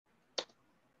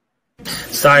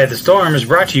Side of the Storm is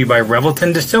brought to you by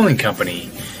Revelton Distilling Company.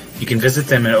 You can visit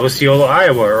them in Osceola,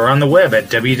 Iowa, or on the web at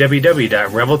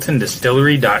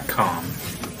www.reveltondistillery.com.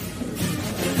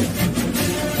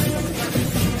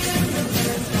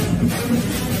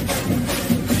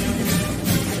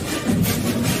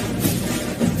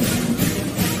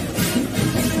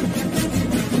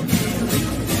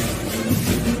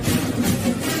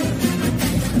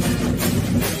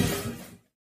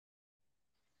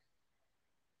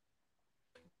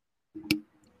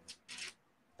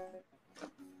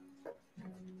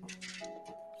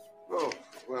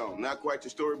 Not quite the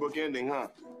storybook ending, huh?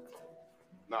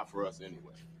 Not for us,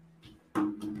 anyway.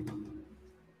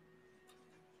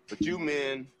 But you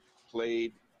men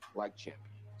played like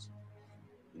champions.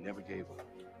 You never gave up.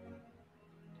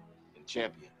 And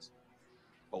champions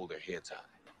hold their heads high.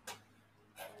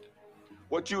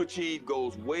 What you achieved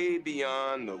goes way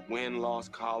beyond the win-loss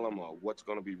column or what's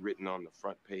going to be written on the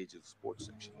front page of the sports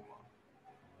section tomorrow.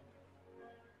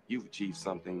 You've achieved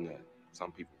something that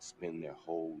some people spend their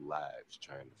whole lives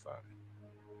trying to find.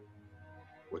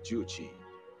 What you achieved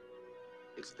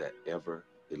is that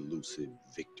ever-elusive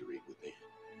victory within.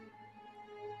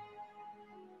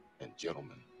 And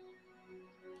gentlemen,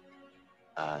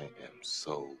 I am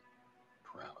so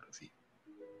proud of you.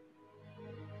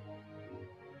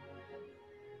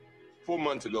 4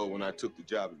 months ago, when I took the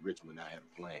job at Richmond, I had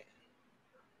a plan.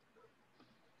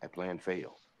 That plan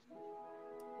failed.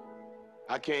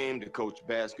 I came to coach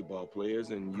basketball players,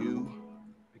 and you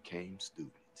became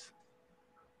students.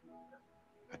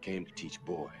 I came to teach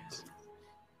boys,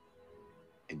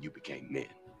 and you became men.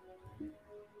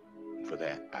 And for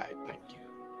that, I thank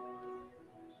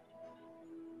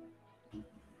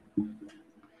you.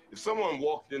 If someone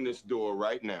walked in this door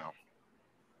right now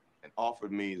and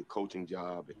offered me the coaching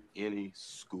job at any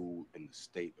school in the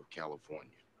state of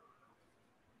California,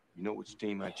 you know which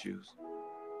team I'd choose?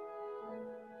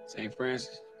 St.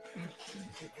 Francis. I'm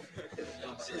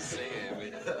just saying,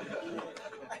 man.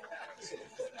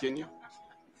 Can you?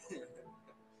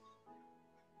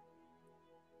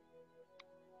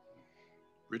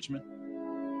 Richmond.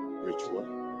 Rich what?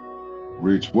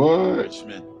 Rich what?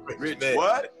 Richmond. Rich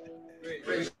what?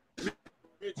 Rich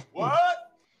what?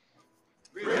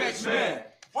 Richmond.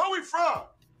 Where we from?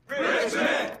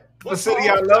 Richmond. The city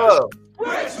I love.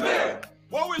 Richmond.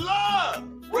 What we love?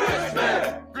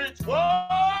 Richmond. Rich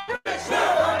what?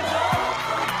 Richmond.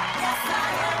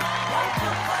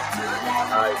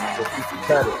 All right, so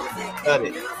cut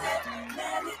it.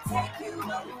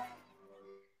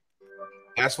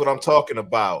 That's what I'm talking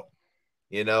about.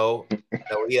 It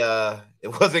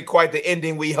wasn't quite the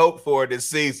ending we hoped for this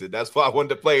season. That's why I wanted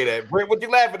to play that. Brent, what you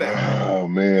laughing at? Oh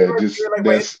man, it's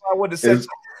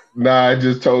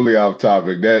just totally off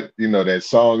topic. That that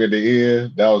song at the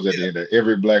end, that was at the end of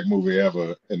every black movie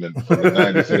ever from the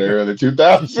 90s to the early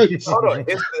 2000s. Hold on,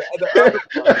 it's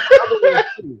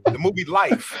the movie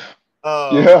Life.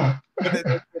 Yeah,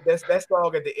 that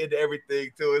song at the end of everything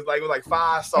too. It was like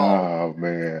 5 songs. Oh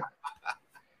man.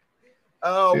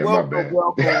 Welcome.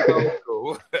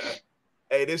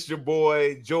 Hey, this is your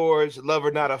boy George,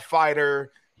 lover not a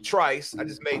fighter, Trice. I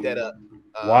just made that up.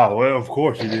 Wow, well, of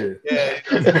course you did. Yeah.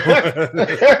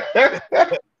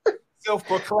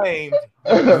 Self-proclaimed.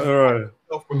 All right.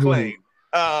 Self-proclaimed.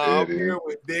 I'm here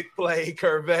with Big Play,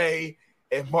 Curvey,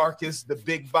 and Marcus, the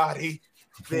big body,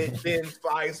 Ben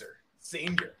Pfizer,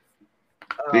 Senior.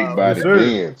 Big body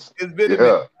Benz. It's been a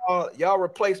minute. Y'all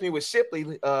replaced me with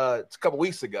Shipley a couple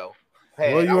weeks ago.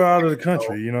 Hey, well, you were out of the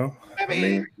country, I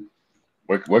mean,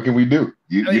 what can we do?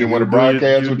 You didn't want to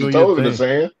broadcast what you told us,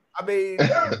 saying. I mean,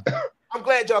 I'm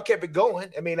glad y'all kept it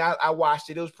going. I mean, I watched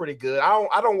it. It was pretty good.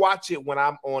 I don't watch it when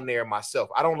I'm on there myself.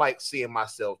 I don't like seeing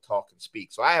myself talk and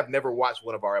speak. So I have never watched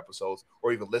one of our episodes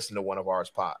or even listened to one of ours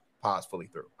pods fully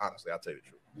through. Honestly, I'll tell you the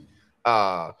truth.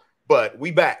 But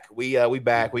we back. We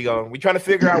back. We trying to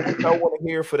figure out what y'all want to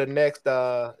hear for the next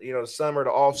summer,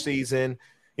 the off season.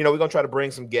 We're gonna try to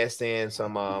bring some guests in,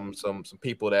 some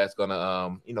people that's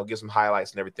gonna give some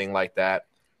highlights and everything like that.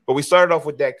 But we started off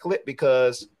with that clip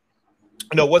because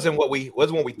it wasn't what we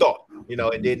thought.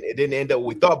 It didn't end up what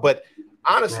we thought. But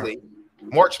honestly,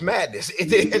 March Madness,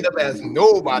 it didn't end up as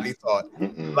nobody thought.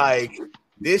 Like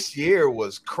this year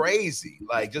was crazy.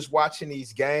 Like just watching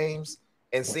these games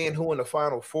and seeing who in the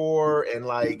Final Four and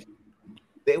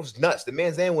it was nuts. The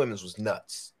men's and women's was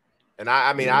nuts. And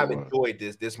I mean, I've enjoyed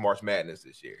this March Madness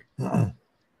this year.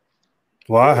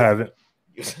 Well, I haven't.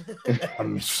 I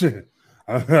mean, shit.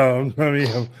 I'm not gonna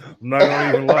even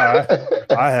lie.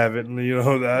 I haven't.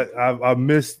 I've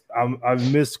missed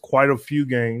quite a few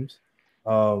games,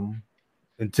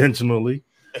 intentionally.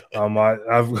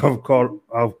 I've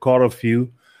caught a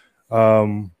few.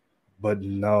 But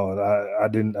no, I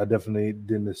didn't. I definitely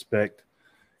didn't expect,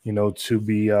 to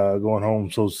be going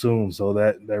home so soon. So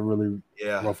that really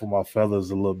Yeah. ruffled my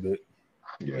feathers a little bit.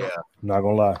 Yeah. I'm not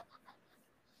gonna lie.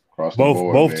 Across the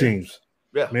board, Both man. teams,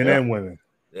 Yeah. men and women.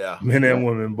 Yeah. Men and Yeah.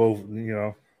 women both.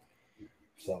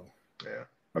 So Yeah.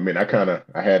 I mean, I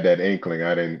had that inkling.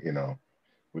 I didn't,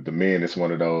 with the men, it's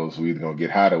one of those we either gonna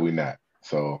get hot or we not.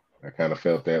 So I kind of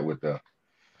felt that with the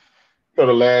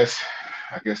last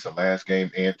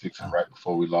game antics and right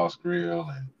before we lost Grill,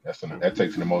 and that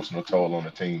takes an emotional toll on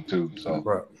the team too. So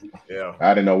right. Yeah.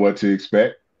 I didn't know what to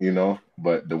expect,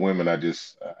 but the women, I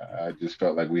just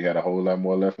felt like we had a whole lot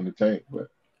more left in the tank, but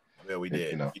Yeah, we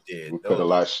did. We did. we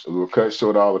were cut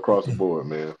short all across the board,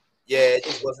 man. Yeah,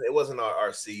 it wasn't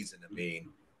our season. I mean,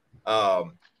 I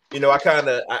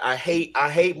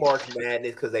hate March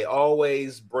Madness because they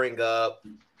always bring up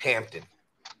Hampton.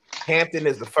 Hampton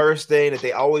is the first thing that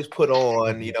they always put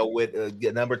on,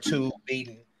 with number 2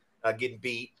 getting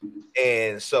beat.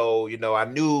 And so, I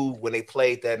knew when they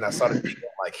played that and I saw the thing, I'm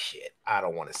like, shit, I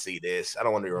don't want to see this. I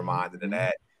don't want to be reminded of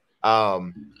that.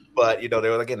 But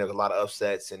there was a lot of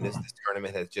upsets, and this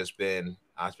tournament has just been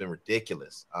it's been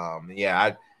ridiculous. I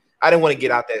didn't want to get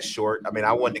out that short. I mean,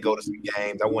 I wanted to go to some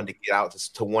games. I wanted to get out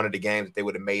to one of the games that they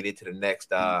would have made it to the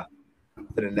next level.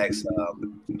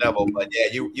 But yeah,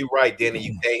 you're right,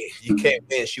 Danny. You can't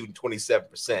win shooting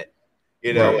 27%.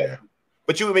 Yeah.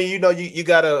 But you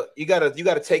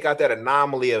gotta take out that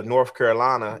anomaly of North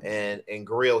Carolina and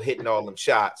Grill hitting all them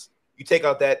shots. You take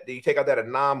out that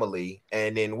anomaly,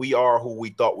 and then we are who we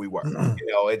thought we were.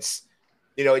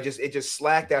 It just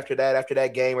slacked after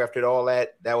that game, after all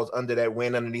that was under that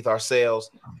win underneath our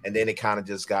sails, and then it kind of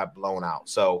just got blown out.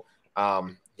 So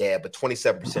but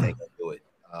 27% ain't gonna do it.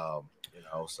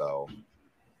 So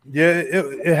yeah,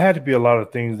 it had to be a lot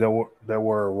of things that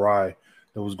were awry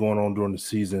that was going on during the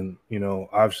season.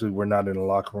 Obviously we're not in the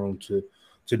locker room to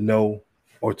know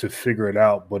or to figure it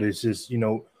out, but it's just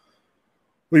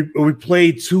we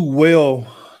played too well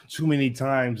too many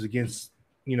times against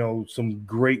some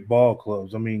great ball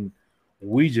clubs. I mean,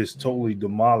 we just totally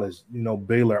demolished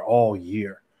Baylor all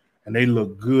year, and they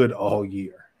look good all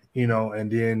year.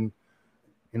 And then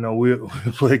we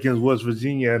play against West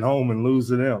Virginia at home and lose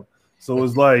to them. So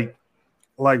it's like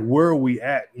where are we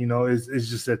at? It's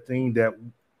just that thing that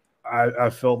I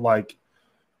felt like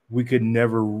we could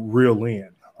never reel in.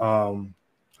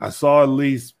 I saw at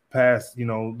least past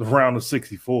the round of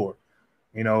 64.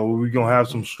 We're gonna have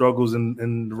some struggles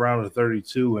in the round of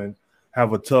 32 and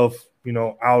have a tough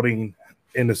outing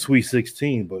in the Sweet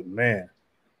 16. But man,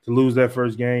 to lose that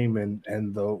first game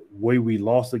and the way we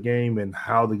lost the game and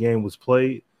how the game was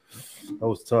played, that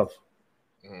was tough.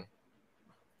 Mm-hmm.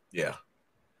 Yeah.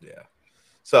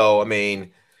 So I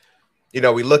mean,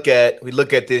 we look at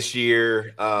this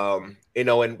year,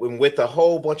 and with a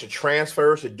whole bunch of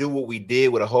transfers to do what we did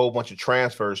with a whole bunch of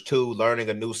transfers too, learning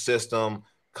a new system,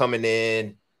 coming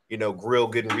in, Grill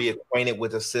getting reacquainted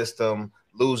with the system,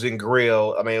 losing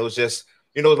Grill. I mean, it was just,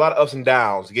 a lot of ups and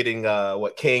downs, getting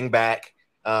King back,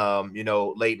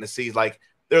 late in the season. Like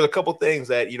there's a couple things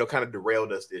that, kind of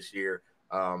derailed us this year.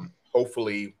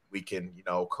 Hopefully we can,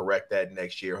 correct that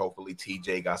next year. Hopefully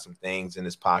TJ got some things in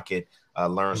his pocket,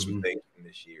 learn some things from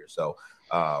this year. So,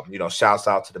 shouts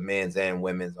out to the men's and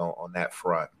women's on that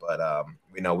front. But,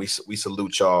 we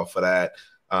salute y'all for that.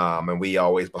 And we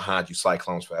always behind you,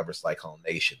 Cyclones forever, Cyclone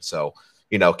Nation. So,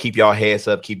 keep y'all heads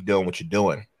up, keep doing what you're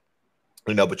doing.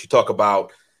 But you talk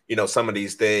about, some of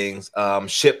these things.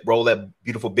 Ship, roll that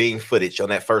beautiful beam footage on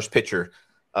that first picture.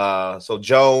 So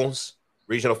Jones,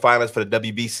 regional finalist for the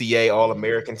WBCA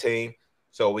All-American team.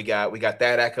 So we got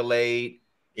that accolade.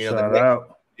 Shout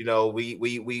out.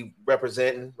 We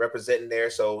representing there.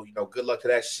 So, good luck to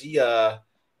that.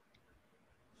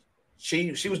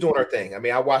 She was doing her thing. I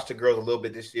mean, I watched the girls a little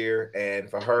bit this year, and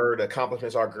for her, the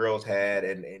accomplishments our girls had,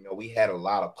 and we had a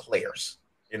lot of players.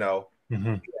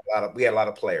 Mm-hmm. We had a lot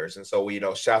of players, and so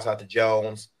shouts out to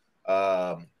Jones.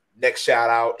 Next shout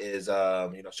out is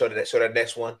show that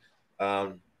next one.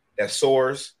 That's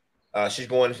Soares. She's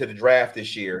going into the draft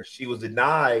this year. She was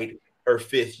denied her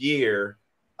 5th year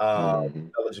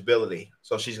eligibility,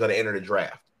 so she's going to enter the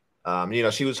draft.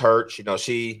 She was hurt. She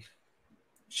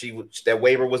that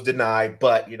waiver was denied,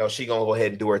 but she gonna go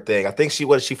ahead and do her thing. I think she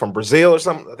from Brazil or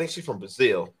something. I think she's from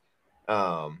Brazil.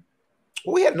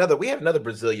 We had another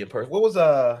Brazilian person. What was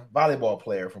a volleyball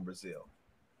player from Brazil?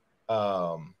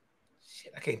 I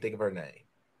can't think of her name.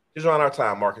 She's around our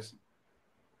time, Marcus.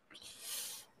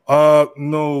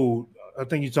 No, I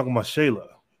think you're talking about Shayla.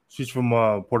 She's from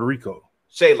Puerto Rico.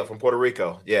 Shayla from Puerto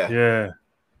Rico. Yeah.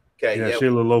 Okay, yeah,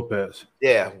 Sheila Lopez.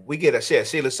 Yeah, we get a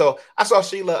Sheila. So I saw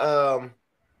Sheila.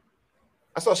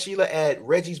 I saw Sheila at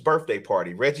Reggie's birthday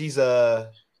party. Reggie's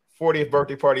 40th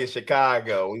birthday party in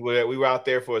Chicago. We were out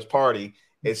there for his party,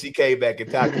 and she came back in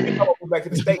town. Back to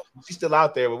the States. She's still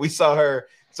out there, but we saw her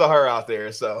out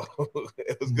there. So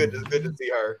it was good. It was good to see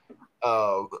her.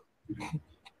 All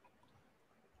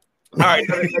right,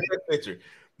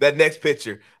 that next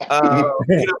picture. We got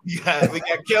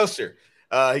Kelcher.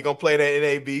 He gonna play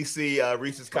that NABC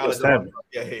Reese's College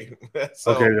game.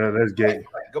 So, okay, that's gay.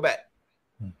 Go back.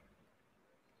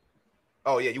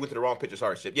 Oh yeah, you went to the wrong picture.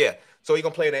 Sorry, shit. Yeah, so he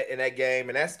gonna play in that game,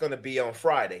 and that's gonna be on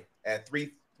Friday at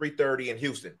 3:30 in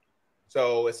Houston.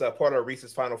 So it's a part of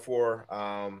Reese's Final Four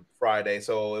Friday.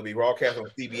 So it'll be broadcast on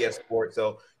CBS Sports.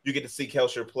 So you get to see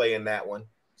Kelcher play in that one.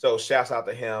 So shouts out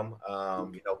to him, for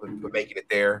making it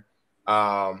there.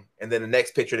 And then the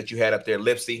next picture that you had up there,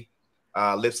 Lipsy.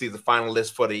 Lipsy is the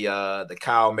finalist for the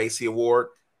Kyle Macy Award.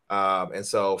 And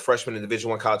so freshman in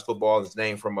Division I college football is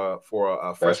named for a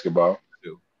basketball.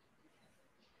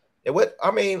 And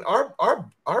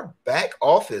our back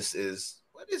office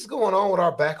what is going on with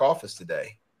our back office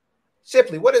today?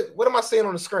 Shipley, what am I seeing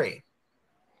on the screen?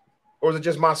 Or is it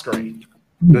just my screen?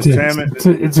 It's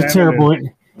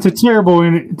a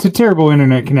terrible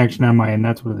internet connection on my end.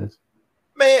 That's what it is.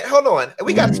 Man, hold on.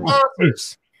 We got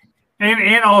sponsors.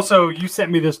 And also, you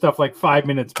sent me this stuff like 5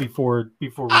 minutes before.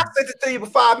 I sent it to you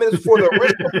 5 minutes before the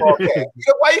original broadcast.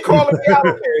 Why you calling me out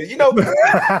there?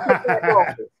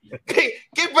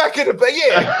 Get back in the bed.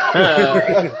 Yeah.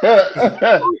 What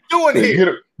are you doing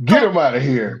here? Get him out of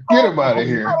here. Get him out of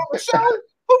here.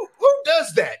 Who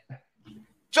does that?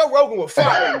 Joe Rogan will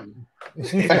fire you.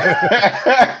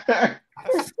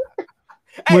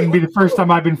 Wouldn't be the first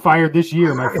time I've been fired this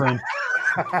year, my friend.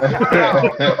 You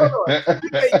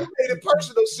made it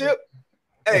personal, Ship.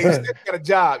 Hey, Ship got a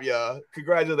job, y'all.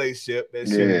 Congratulations, Ship.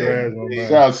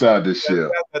 Shouts out to Ship.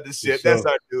 That's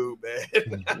our dude, man.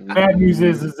 Bad news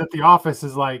is that the office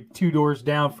is like 2 doors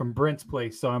down from Brent's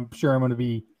place, so I'm sure I'll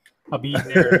be eating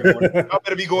there. Y'all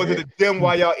better be going to the gym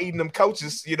while y'all eating them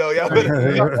coaches. Y'all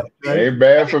better. Ain't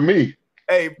bad for me.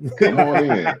 Hey, come on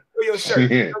in. Show your shirt.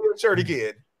 Show your shirt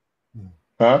again.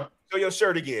 Huh? Show your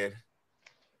shirt again.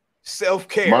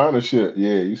 Self-care. Mine or shit.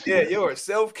 Yeah, you see. Yeah, yours.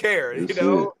 Self-care.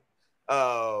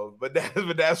 But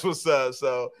that's what's up.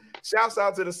 So shouts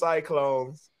out to the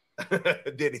Cyclones.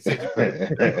 Did he say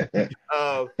shout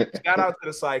out to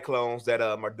the Cyclones that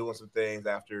are doing some things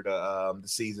after the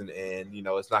season, and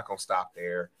it's not gonna stop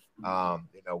there.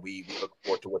 We look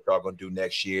forward to what y'all gonna do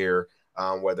next year.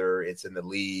 Whether it's in the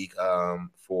league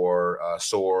for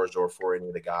Soars or for any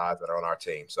of the guys that are on our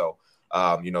team. So,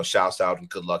 shouts out and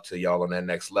good luck to y'all on that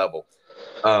next level.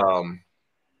 You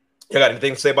got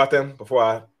anything to say about them before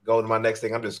I go to my next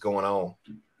thing? I'm just going on.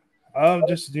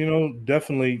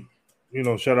 Definitely,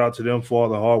 shout out to them for all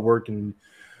the hard work and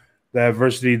the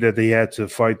adversity that they had to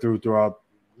fight throughout,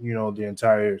 the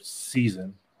entire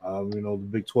season. The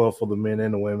Big 12 for the men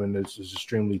and the women is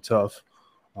extremely tough.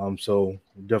 So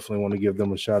definitely want to give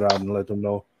them a shout out and let them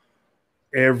know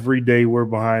every day we're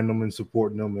behind them and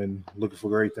supporting them and looking for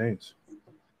great things.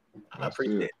 I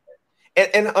appreciate it.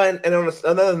 And on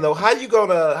another note, how you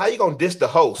gonna diss the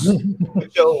host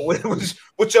with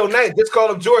your name? Just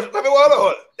call him George. I mean,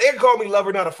 hold on. They can call me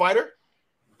lover, not a fighter.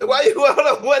 Why you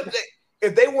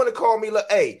if they want to call me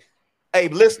Hey,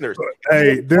 listeners.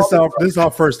 Hey, this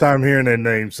our first time hearing that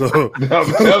name, so I'm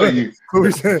telling you,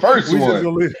 first one. Just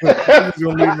gonna leave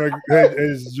it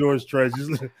as George Trash.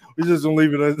 We just gonna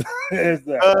leave it as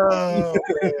that.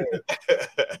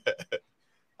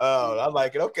 Oh, I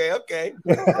like it. Okay.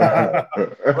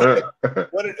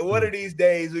 One of these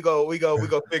days we go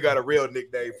figure out a real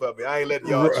nickname for me. I ain't letting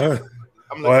y'all.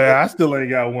 I still ain't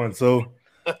got one, so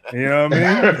you know what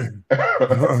I mean.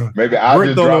 Maybe I'll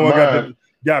just drop mine.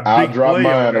 I'll drop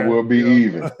mine and we'll be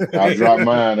even. I'll drop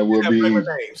mine and we'll be even.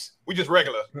 Names. We just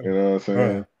regular. You know what I'm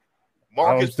saying?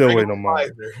 Marcus, I'm still waiting on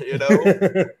mine.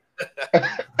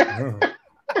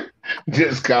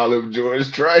 Just call him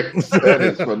George Trice. That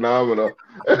is phenomenal.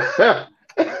 I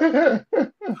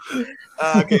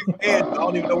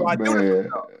don't even know why I do this.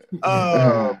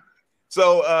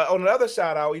 So on another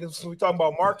shout out, we talking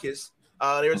about Marcus.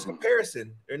 There's a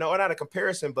comparison, not a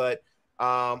comparison, but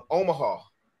Omaha.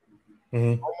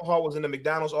 Mm-hmm. Omaha was in the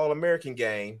McDonald's All-American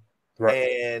game, right.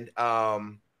 And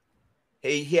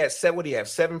he had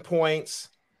 7 points.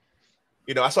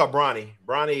 I saw Bronny.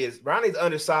 Bronny's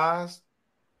undersized,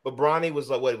 but Bronny was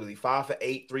like, what was he, 5 for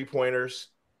 8 3-pointers?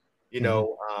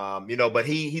 But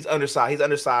he's undersized. He's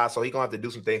undersized, so he's gonna have to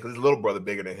do some things because his little brother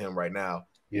bigger than him right now.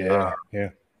 Yeah.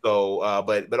 So,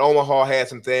 but Omaha had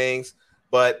some things.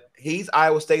 but he's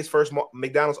Iowa State's first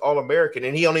McDonald's All-American,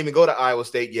 and he don't even go to Iowa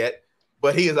State yet,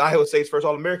 but he is Iowa State's first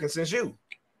All-American since you.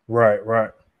 Right.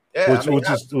 Yeah, Which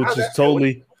is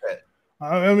totally.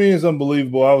 I mean, it's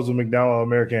unbelievable. I was a McDonald's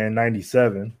American in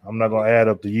 '97. I'm not gonna add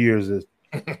up the years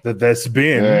that's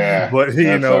been, but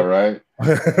you know, all right.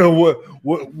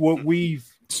 what we've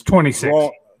It's 26.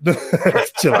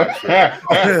 Chill out.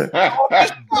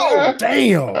 Oh,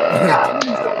 damn.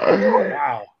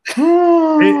 Wow.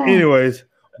 Anyways,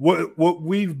 what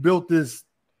we've built this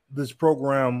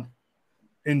program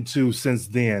into since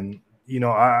then, you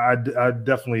know, I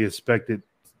definitely expected,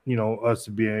 you know, us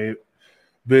to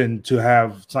to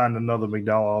have signed another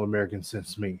McDonald All-American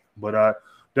since me. But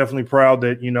definitely proud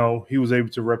that, you know, he was able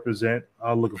to represent.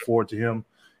 Looking forward to him,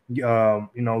 you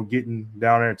know, getting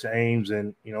down there to Ames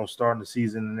and, you know, starting the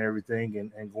season and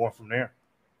everything and going from there.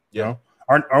 Yeah. You know?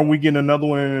 Aren't we getting another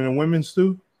one in the women's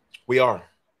too? We are.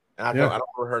 And I don't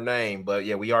know her name, but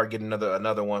yeah, we are getting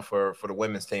another one for the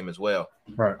women's team as well.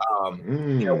 Right.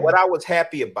 You know, what I was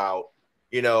happy about,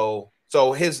 you know,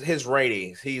 so his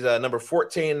ratings, he's number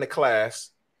 14 in the class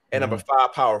and number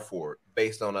 5 power forward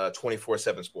based on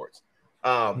 24/7 Sports.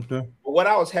 But what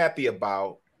I was happy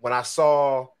about when I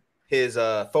saw his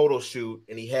photo shoot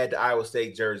and he had the Iowa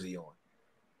State jersey on,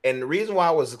 and the reason why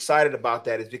I was excited about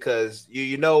that is because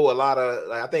you know a lot of,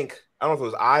 like, I don't know if it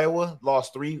was Iowa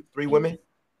lost three women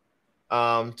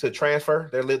to transfer.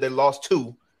 They lost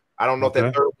 2. I don't know if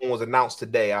that third one was announced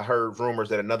today. I heard rumors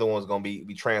that another one's going to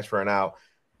be transferring out.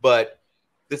 But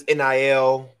this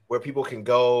NIL where people can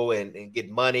go and get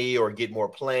money or get more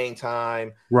playing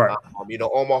time. Right. You know,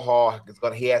 Omaha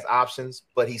he has options,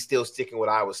 but he's still sticking with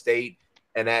Iowa State,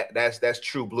 and that's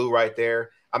true blue right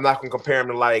there. I'm not going to compare him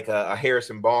to like a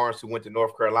Harrison Barnes who went to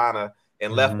North Carolina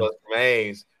and left us from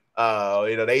Ames.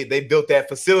 You know, they built that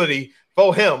facility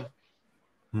for him.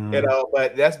 You know,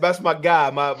 but that's my guy.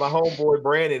 My homeboy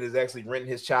Brandon is actually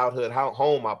renting his childhood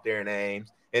home up there in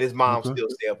Ames, and his mom still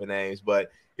stay up in Ames.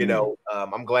 But you know,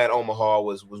 I'm glad Omaha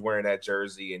was wearing that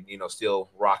jersey and, you know, still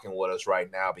rocking with us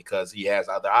right now because he has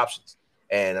other options,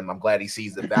 and I'm glad he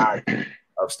sees the value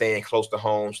of staying close to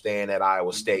home, staying at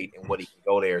Iowa State, and what he can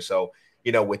go there. So,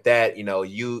 you know, with that, you know,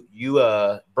 you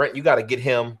Brent, you got to get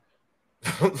him.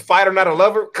 Fighter, not a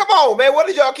lover. Come on, man. What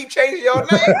did y'all keep changing your name?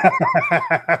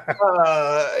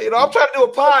 You know, I'm trying to do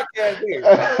a podcast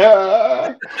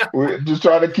here. We're just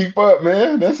trying to keep up,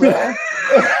 man. That's all.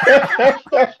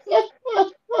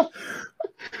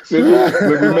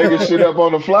 We're making shit up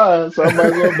on the fly, so I might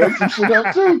as well make some shit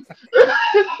up too.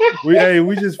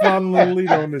 we just found a little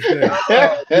lead on this thing. You know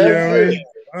what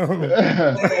I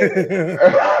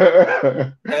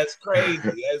mean? That's crazy.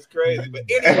 That's crazy. But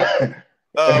anyway.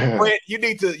 Brent, you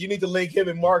need to link him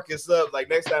and Marcus up. Like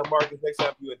next time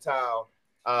you in town,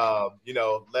 you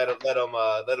know, let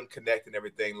him connect and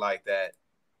everything like that.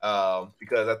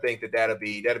 Because I think that'll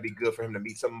be good for him to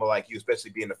meet someone like you,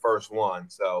 especially being the first one.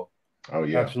 So, oh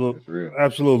yeah,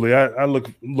 absolutely. I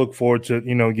look forward to,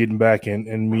 you know, getting back and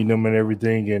meeting them and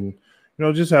everything, and, you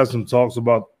know, just have some talks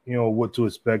about, you know, what to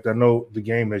expect. I know the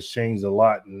game has changed a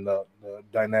lot, and the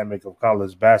dynamic of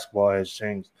college basketball has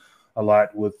changed a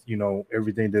lot with, you know,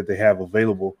 everything that they have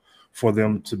available for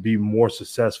them to be more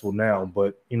successful now.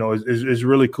 But, you know, it's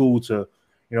really cool to,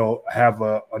 you know, have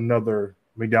another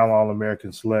McDonald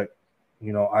All-American select,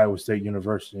 you know, Iowa State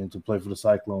University, and to play for the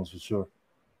Cyclones for sure.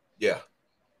 Yeah.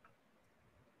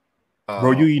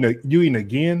 Bro, you eating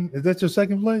again? Is that your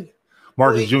second plate?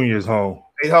 Marcus Jr. is home.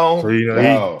 He's home. So, you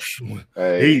know,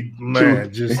 hey,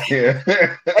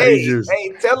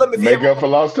 tell him if make up for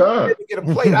lost time. Get a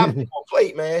plate. I'll be on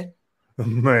plate, man.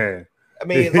 Man, I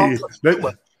mean,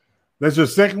 that's your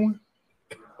second one.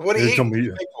 What do you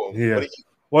eat? Yeah.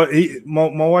 Well,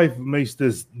 my wife makes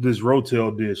this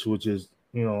rotel dish, which is,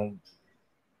 you know,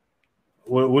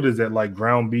 what is that, like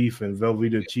ground beef and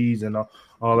Velveeta cheese and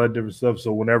all that different stuff.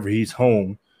 So whenever he's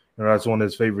home, you know, that's one of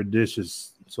his favorite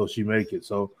dishes. So she make it.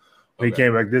 So when he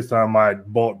came back this time, I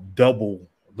bought double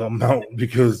the amount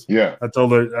because I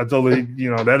told her, you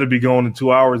know, that'd be going in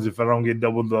 2 hours if I don't get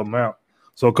double the amount.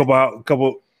 So a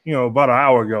couple, you know, about an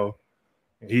hour ago,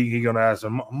 he gonna ask her,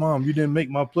 Mom, you didn't make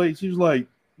my plate? She was like,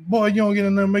 boy, you don't get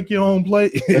in there and make your own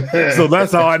plate. So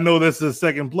that's how I know that's the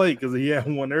second plate, because he had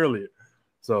one earlier.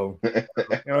 So, you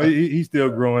know, he's still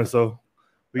growing. So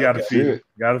we got to feed him.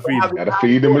 Got to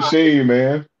feed the machine,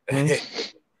 man.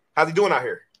 How's he doing out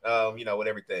here? You know, with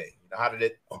everything. How did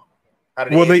it?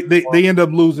 Well, they end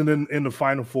up losing in the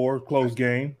Final Four, close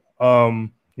game. You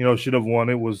know, should have won.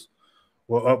 It was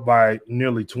up by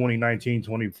nearly 20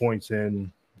 points, and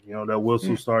you know that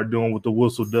whistle started doing what the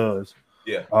whistle does.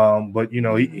 Yeah. But you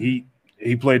know he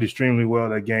he played extremely well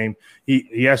that game.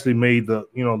 He actually made the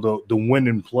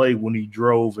winning play when he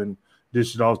drove and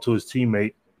dished it off to his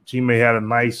teammate. Teammate had a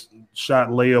nice shot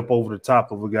layup over the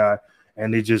top of a guy,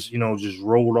 and they just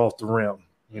rolled off the rim,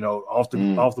 off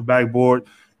the backboard.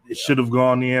 It should have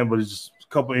gone in, but it's just a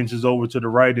couple inches over to the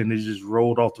right, and it just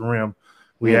rolled off the rim.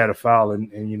 We had a foul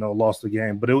and lost the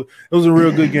game. But it was a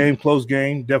real good game, close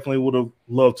game. Definitely would have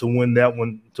loved to win that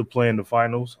one to play in the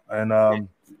finals, and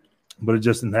but it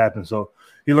just didn't happen. So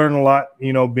he learned a lot,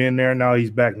 being there. Now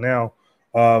he's back now.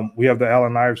 We have the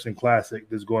Allen Iverson Classic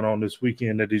that's going on this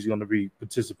weekend that he's going to be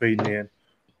participating in.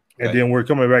 And then we're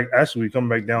coming back. Actually, we're coming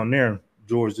back down there,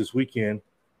 George, this weekend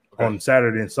on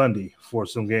Saturday and Sunday for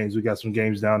some games. We got some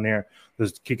games down there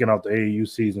that's kicking off the AAU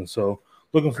season. So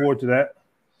looking forward to that.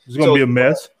 It's going to be a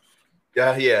mess.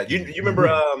 Yeah. You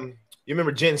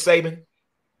remember Jen Saban?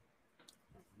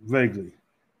 Vaguely.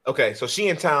 Okay, so she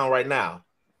in town right now.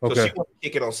 So Okay. she want to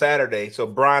kick it on Saturday. So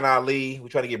Brian Ali, we're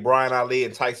trying to get Brian Ali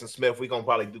and Tyson Smith. We're going to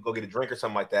probably go get a drink or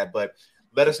something like that. But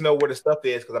let us know where the stuff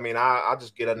is, because, I'll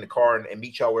just get in the car and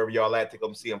meet y'all wherever y'all at to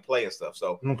come see them play and stuff.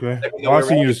 So Okay. I'll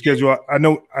see your schedule. I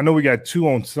know we got 2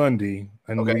 on Sunday,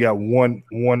 and we got one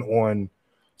on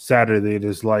Saturday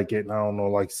that's like at, I don't know,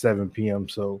 like 7 p.m.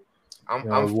 So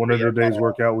one of the days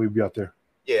work out, we'll be out there.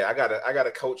 Yeah, I got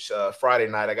to coach Friday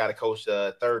night. I got to coach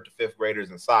 3rd to 5th graders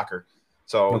in soccer.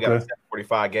 So we got a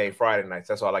 7:45 game Friday nights.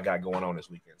 That's all I got going on this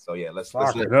weekend. So yeah, let's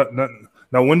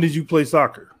Now, when did you play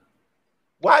soccer?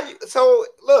 Why? So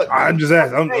look, I'm just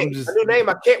asking. I'm just my new name.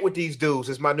 I can't with these dudes.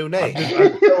 It's my new name.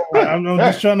 I'm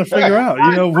just trying to figure out.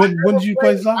 When did you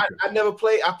play soccer? I never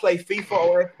played. I play FIFA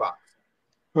or Xbox.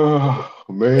 Oh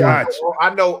man, Gotcha.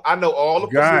 I know all the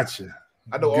positions. Gotcha.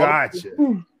 I know all.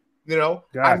 Gotcha.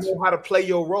 I know how to play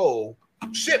your role.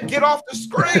 Shit, get off the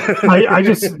screen. I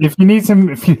just if you need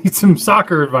some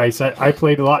soccer advice, I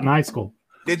played a lot in high school.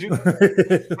 Did you?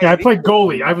 Yeah, I played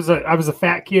goalie. I was a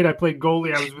fat kid. I played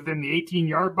goalie. I was within the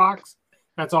 18-yard box.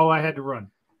 That's all I had to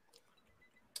run.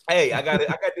 Hey, I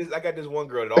got this one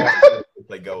girl that always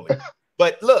play goalie.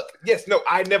 But look,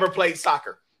 I never played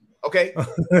soccer. Okay,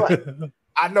 but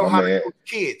I know how to coach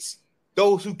kids.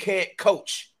 Those who can't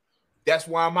coach. That's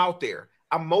why I'm out there.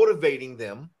 I'm motivating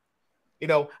them.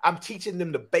 I'm teaching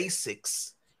them the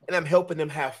basics, and I'm helping them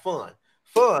have fun.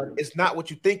 Fun is not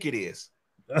what you think it is.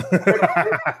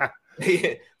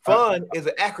 Fun is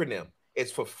an acronym.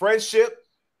 It's for friendship,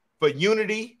 for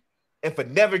unity, and for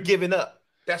never giving up.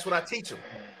 That's what I teach them.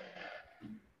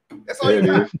 That's all you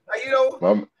got.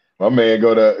 My man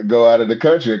go out of the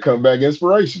country and come back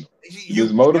inspirational.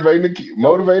 Just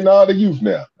motivating all the youth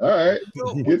now. All right,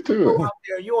 get to it. Out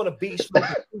there, you on the beach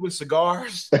smoking Cuban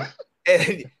cigars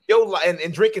and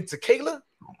and drinking tequila.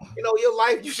 Your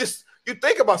life. You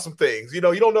think about some things. You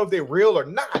don't know if they're real or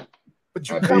not. But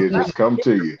you just come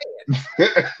to you.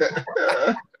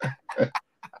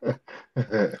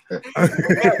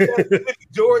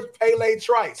 George Pele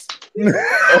Trice.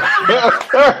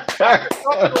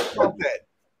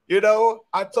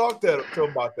 I talked to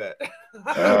him about that.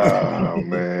 Oh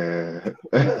man.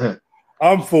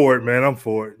 I'm for it, man. I'm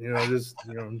for it.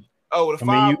 Oh, the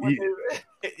five.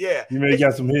 Yeah. You may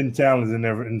got some hidden talents in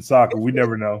there in soccer. We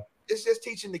never know. It's just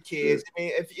teaching the kids.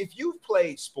 If you've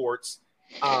played sports,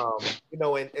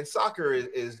 and soccer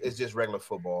is just regular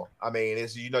football.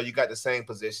 It's you got the same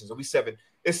positions. So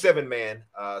it's 7 man.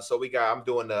 So I'm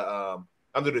doing the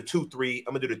 2-3.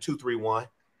 I'm gonna do the 2-3-1.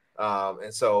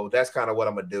 And so that's kind of what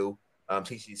I'm gonna do.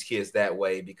 Teach these kids that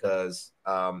way because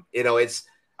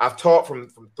I've taught from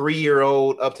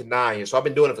 3-year-old up to 9 years. So I've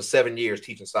been doing it for 7 years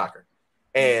teaching soccer.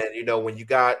 And when you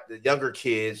got the younger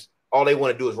kids, all they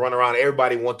want to do is run around.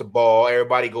 Everybody want the ball.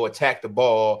 Everybody go attack the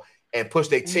ball and push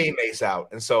their teammates out.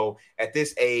 And so at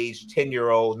this age,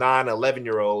 10-year-olds, 9,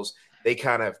 11-year-olds, they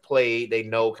kind of play. They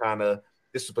know kind of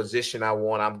this is a position I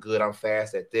want. I'm good. I'm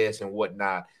fast at this and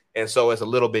whatnot. And so it's a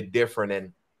little bit different.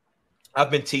 And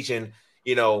I've been teaching,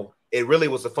 it really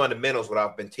was the fundamentals what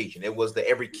I've been teaching. It was the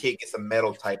every kid gets a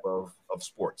medal type of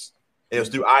sports. And it was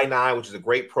through I-9, which is a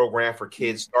great program for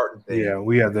kids starting things. Yeah,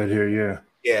 we have that here, yeah.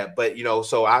 Yeah, but,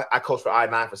 so I coached for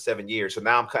I-9 for 7 years. So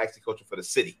now I'm actually coaching for the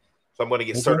city. So I'm going to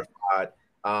get certified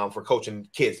for coaching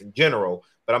kids in general,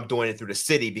 but I'm doing it through the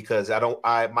city because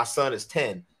my son is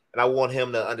 10, and I want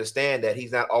him to understand that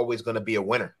he's not always going to be a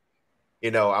winner.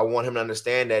 I want him to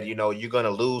understand that, you're going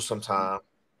to lose sometime.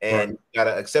 And you got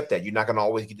to accept that. You're not going to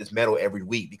always get this medal every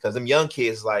week because them young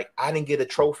kids, like, I didn't get a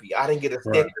trophy. I didn't get a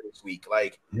sticker this week.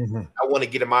 Like, I want to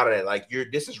get them out of that. Like,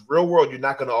 this is real world. You're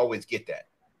not going to always get that.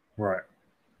 Right.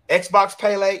 Xbox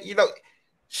Pele,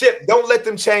 shit, don't let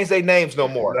them change their names no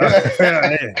more. I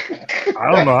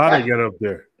don't know how they get up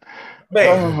there.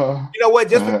 Man, you know what?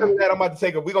 Just because of that, I'm about to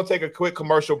take we're gonna take a quick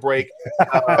commercial break.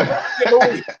 Who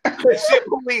we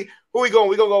going?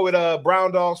 We gonna go with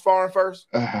Brown Dogs Farm first?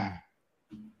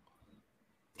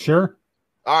 Sure.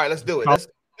 All right, let's do it. Let's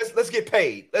get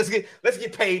paid. Let's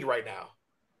get paid right now.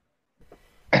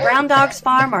 Brown Dogs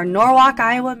Farm are Norwalk,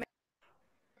 Iowa.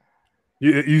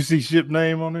 You see ship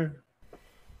name on there?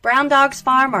 Brown Dogs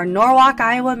Farm are Norwalk,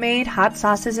 Iowa made hot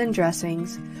sauces and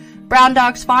dressings. Brown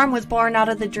Dogs Farm was born out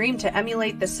of the dream to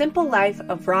emulate the simple life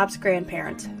of Rob's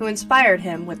grandparents, who inspired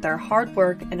him with their hard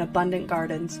work and abundant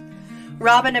gardens.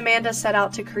 Rob and Amanda set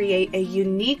out to create a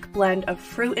unique blend of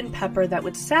fruit and pepper that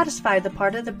would satisfy the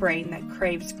part of the brain that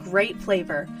craves great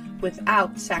flavor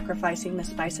without sacrificing the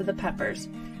spice of the peppers.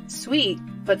 Sweet,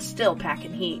 but still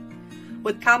packing heat.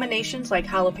 With combinations like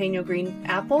jalapeno green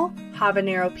apple,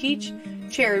 habanero peach,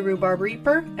 cherry rhubarb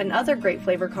reaper, and other great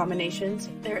flavor combinations,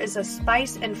 there is a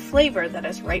spice and flavor that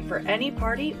is right for any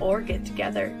party or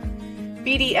get-together.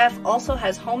 BDF also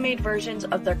has homemade versions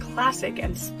of their classic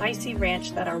and spicy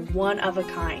ranch that are one of a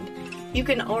kind. You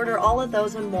can order all of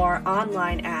those and more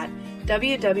online at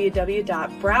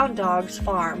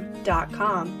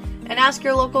www.browndogsfarm.com and ask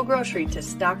your local grocery to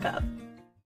stock up.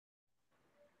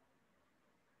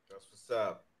 That's what's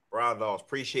up. Brown Dogs,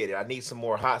 appreciate it. I need some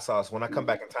more hot sauce. When I come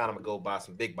back in town, I'm gonna go buy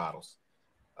some big bottles.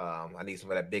 I need some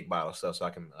of that big bottle stuff so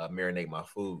I can marinate my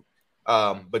food.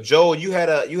 But Joel, you had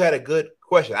a good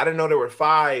question. I didn't know there were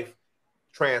 5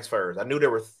 transfers. I knew there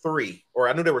were 3, or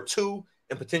I knew there were 2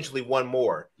 and potentially 1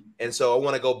 more. And so I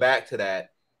want to go back to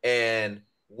that and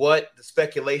what the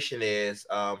speculation is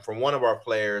from one of our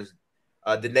players,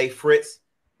 Danae Fritz.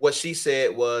 What she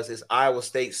said was is Iowa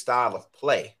State's style of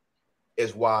play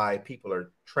is why people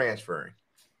are transferring.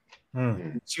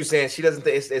 She was saying she doesn't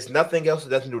think it's nothing else. It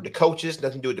doesn't do with the coaches,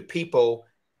 nothing to do with the people.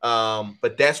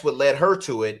 But that's what led her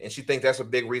to it, and she thinks that's a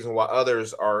big reason why other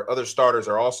starters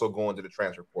are also going to the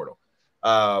transfer portal.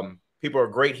 People are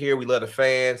great here. We love the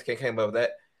fans. Can't come up with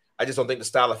that. I just don't think the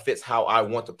style fits how I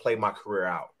want to play my career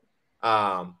out.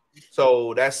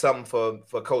 So that's something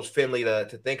for Coach Finley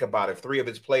to think about. If 3 of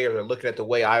his players are looking at the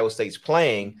way Iowa State's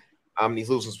playing, he's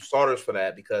losing some starters for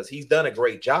that because he's done a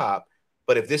great job.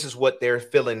 But if this is what they're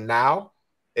feeling now,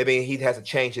 I mean, he has to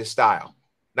change his style.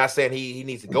 Not saying he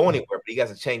needs to go anywhere, but he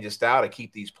has to change his style to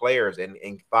keep these players and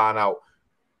find out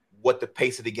what the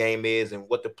pace of the game is and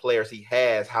what the players he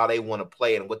has, how they want to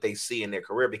play and what they see in their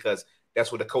career, because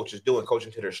that's what the coach is doing,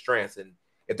 coaching to their strengths. And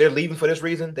if they're leaving for this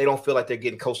reason, they don't feel like they're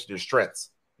getting coached to their strengths.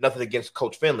 Nothing against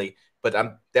Coach Finley, but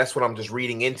that's what I'm just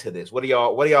reading into this. What do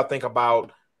y'all think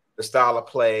about the style of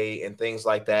play and things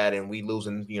like that, and we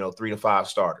losing 3 to 5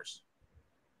 starters?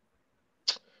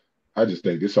 I just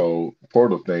think this whole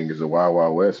portal thing is a wild,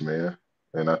 wild west, man.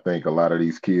 And I think a lot of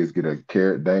these kids get a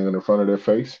carrot dangling in front of their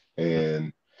face,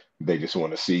 and they just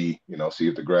want to see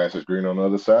if the grass is green on the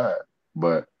other side.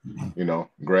 But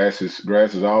grass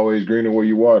is always greener where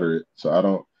you water it.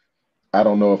 So I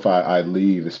don't know if I'd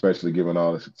leave, especially given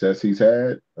all the success he's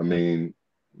had. I mean,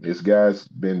 this guy's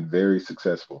been very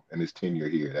successful in his tenure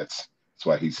here. That's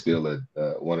why he's still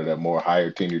one of the more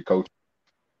higher tenured coaches.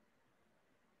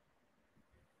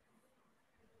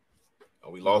 Oh,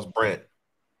 we lost Brent.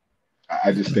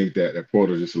 I just think that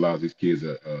portal just allows these kids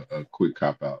a quick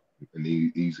cop out, an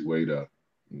easy way to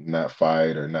not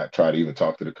fight or not try to even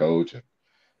talk to the coach and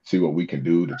see what we can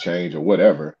do to change or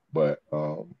whatever. But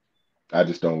I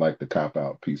just don't like the cop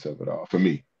out piece of it all for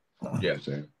me. Yeah.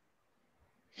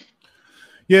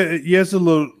 It's a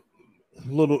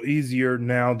little easier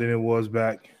now than it was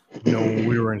back, when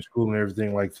we were in school and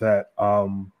everything like that.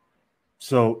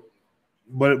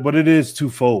 But it is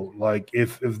twofold. Like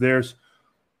if there's,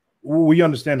 we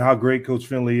understand how great Coach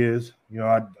Finley is.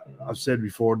 I've said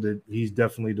before that he's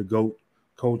definitely the GOAT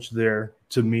coach there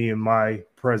to me in my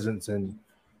presence and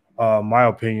my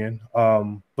opinion.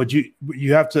 But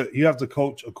you have to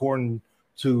coach according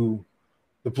to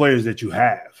the players that you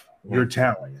have, your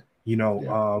talent.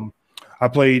 I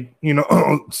played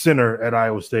center at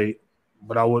Iowa State,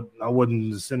 but I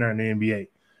wasn't the center in the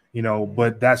NBA.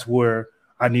 But that's where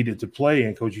I needed to play,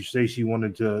 and Coach Stacey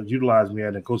wanted to utilize me,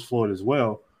 and Coach Floyd as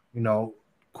well,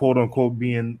 quote unquote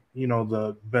being,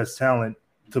 the best talent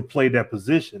to play that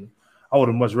position. I would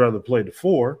have much rather played the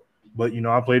 4, but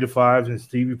I played the 5 and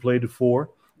Stevie played the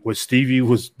 4, which Stevie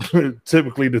was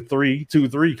typically the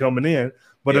 2-3 coming in.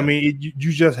 But I mean,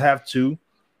 you just have to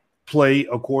play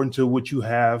according to what you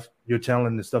have, your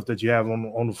talent and stuff that you have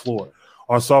on the floor.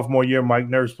 Our sophomore year, Mike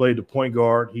Nurse played the point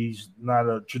guard. He's not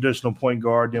a traditional point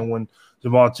guard. Then when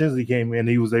Jamal Tinsley came in,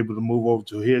 he was able to move over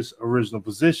to his original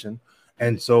position.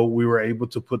 And so we were able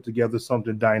to put together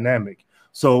something dynamic.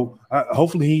 So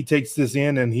hopefully he takes this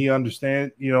in and he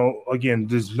understands. Again,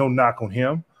 there's no knock on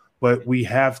him, but we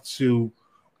have to,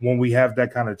 when we have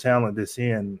that kind of talent that's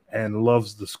in and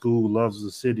loves the school, loves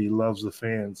the city, loves the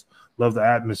fans, love the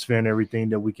atmosphere and everything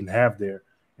that we can have there.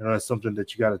 That's something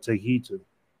that you got to take heed to.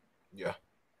 Yeah,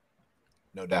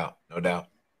 no doubt.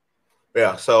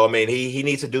 Yeah, so I mean, he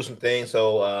needs to do some things.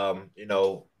 So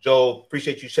Joel,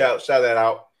 appreciate you shout that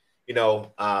out.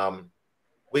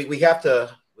 We have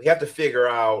to figure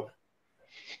out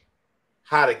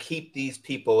how to keep these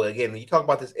people. Again, you talk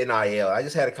about this NIL. I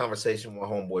just had a conversation with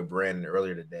my homeboy Brandon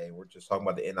earlier today. We're just talking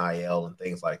about the NIL and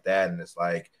things like that, and it's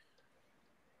like,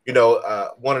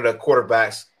 one of the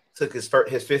quarterbacks took his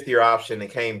fifth-year option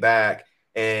and came back,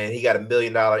 and he got $1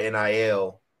 million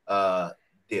NIL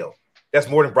deal. That's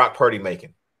more than Brock Purdy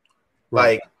making.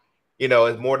 Right. Like,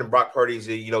 it's more than Brock Purdy's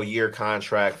year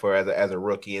contract for as a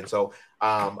rookie. And so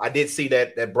I did see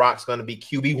that Brock's going to be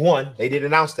QB1. They did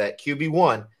announce that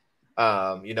QB1.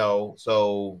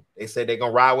 So they said they're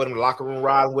going to ride with him, the locker room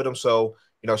ride with him. So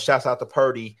shouts out to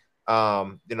Purdy.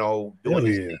 Doing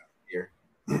this here.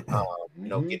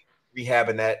 Getting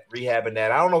rehabbing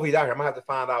that. I don't know if he's out here. I'm gonna have to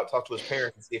find out, talk to his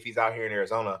parents and see if he's out here in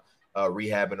Arizona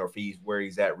rehabbing, or if he's where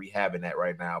he's at rehabbing that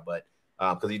right now. But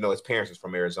because his parents is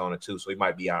from Arizona too, so he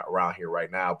might be out around here right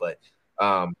now. But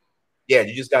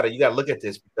you just gotta look at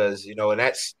this, because and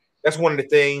that's one of the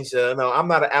things. I'm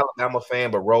not an Alabama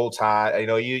fan, but Roll Tide.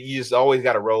 You just always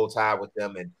got to Roll Tide with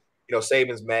them. And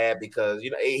Saban's mad because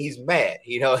he's mad.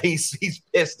 He's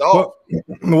pissed off.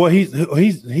 Well,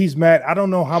 he's mad. I don't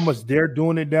know how much they're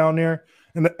doing it down there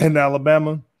in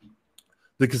Alabama.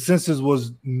 The consensus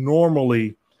was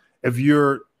normally, if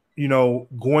you're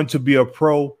going to be a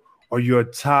pro or you're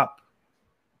a top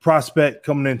prospect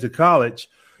coming into college,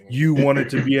 you wanted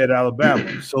to be at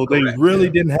Alabama. So they really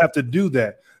didn't have to do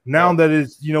that. Now that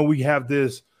it's we have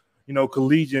this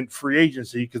collegiate free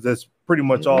agency, because that's pretty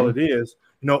much all it is.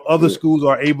 Other schools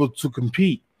are able to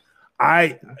compete.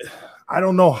 I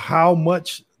don't know how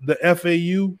much the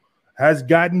FAU has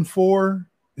gotten for,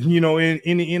 in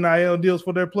any NIL deals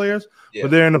for their players, but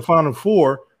they're in the Final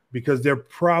Four because they're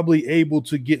probably able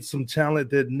to get some talent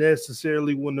that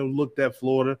necessarily wouldn't have looked at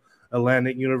Florida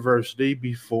Atlantic University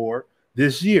before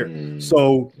this year.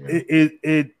 So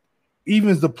it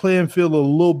evens the playing field a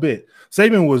little bit.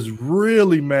 Saban was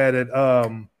really mad at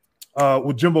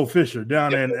with Jimbo Fisher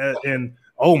down in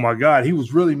oh my God, he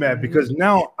was really mad because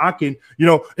now I can,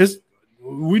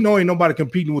 we know ain't nobody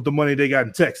competing with the money they got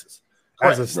in Texas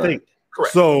as a state. Right.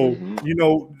 Correct. So,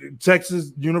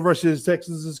 Texas, University of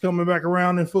Texas is coming back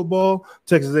around in football,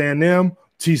 Texas A&M,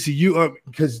 TCU,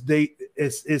 because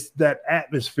it's that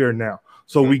atmosphere now.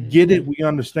 So we get it, we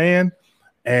understand.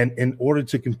 And in order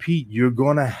to compete, you're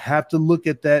going to have to look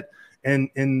at that. And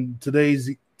in today's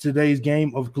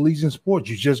game of collegiate sports,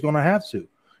 you're just going to have to.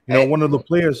 One of the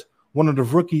players, one of the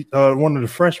rookies, one of the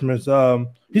freshmen,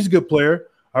 he's a good player.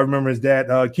 I remember his dad,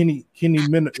 Kenny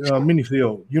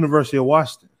Minifield, University of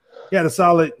Washington. He had a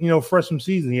solid, freshman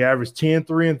season. He averaged 10,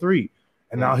 3, and 3.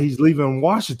 And now he's leaving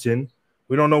Washington.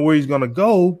 We don't know where he's going to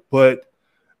go, but,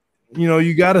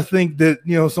 you got to think that,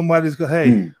 somebody's going,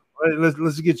 hey,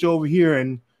 let's get you over here.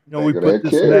 And, we put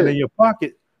this and that in your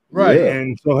pocket. Right. Yeah.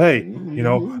 And so, hey,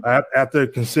 after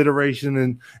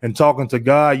consideration and talking to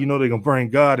God, they're going to bring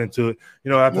God into it.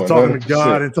 After 100%. Talking to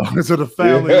God and talking to the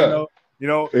family,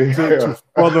 to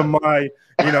further my,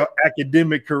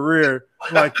 academic career.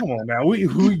 Like, come on now, we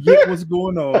get what's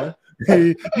going on.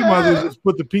 You might as well just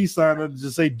put the peace sign and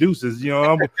just say deuces.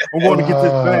 I'm going to get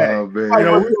this bag. We might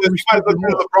look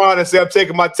at LeBron and say, I'm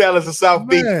taking my talents to South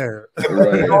Beach.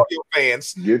 Right. All your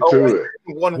fans. Get to it.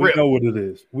 We know what it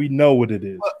is. We know what it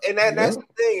is. Well, and that's the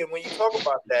thing. And when you talk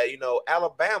about that,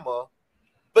 Alabama,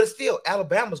 but still,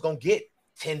 Alabama's going to get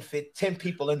 10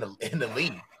 people in the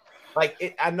league.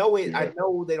 Like I know they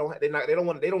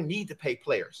don't need to pay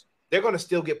players. They're going to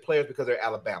still get players because they're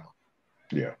Alabama.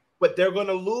 Yeah. But they're going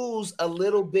to lose a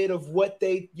little bit of what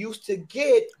they used to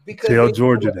get because tell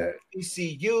Georgia that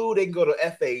ECU, they can go to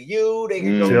FAU, they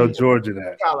can go tell to Georgia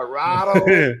that Colorado.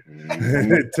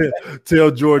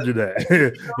 tell Georgia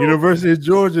that University of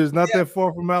Georgia is not that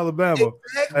far from Alabama.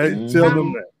 Exactly. Tell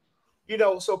them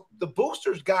that. So the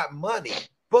boosters got money,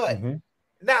 but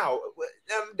now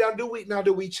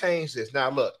do we change this?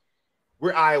 Now look,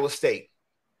 we're Iowa State.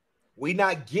 We're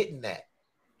not getting that.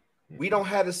 We don't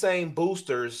have the same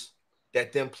boosters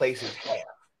that them places have.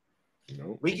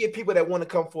 Nope. We get people that want to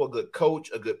come for a good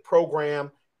coach, a good program,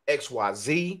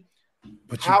 XYZ.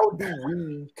 But how do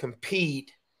we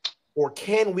compete, or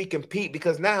can we compete?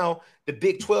 Because now the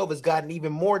Big 12 has gotten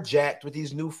even more jacked with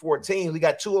these new 4 teams. We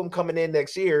got 2 of them coming in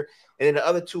next year, and then the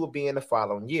other 2 will be in the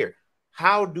following year.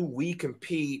 how do we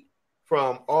compete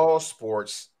from all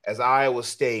sports as Iowa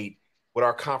State with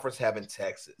our conference having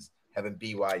Texas, having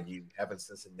BYU, having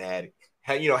Cincinnati,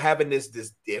 having this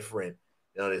different,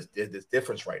 this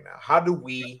difference right now? How do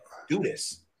we do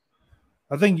this?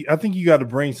 I think you got to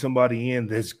bring somebody in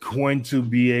that's going to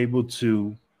be able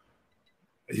to.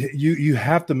 You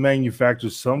have to manufacture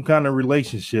some kind of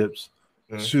relationships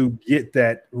to get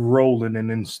that rolling and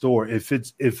in store. If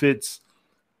it's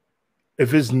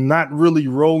not really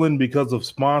rolling because of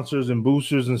sponsors and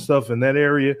boosters and stuff in that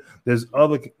area, there's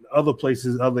other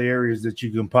places, other areas that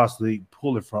you can possibly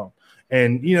pull it from.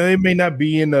 And it may not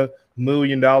be in the $1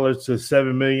 million to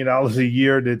 $7 million a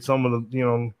year that some of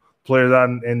the players out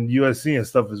in USC and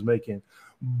stuff is making,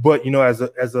 but as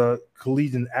a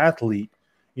collegiate athlete,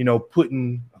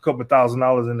 putting a couple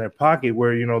 $1,000s in their pocket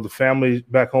where the family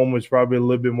back home is probably a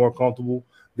little bit more comfortable.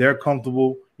 They're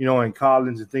comfortable, in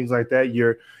college and things like that.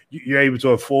 You're able to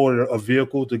afford a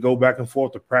vehicle to go back and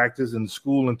forth to practice and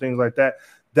school and things like that.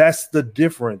 That's the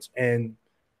difference. And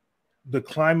the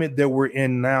climate that we're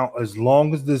in now, as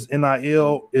long as this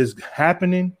NIL is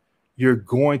happening, you're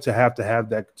going to have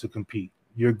that to compete.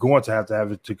 You're going to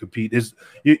have it to compete.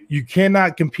 You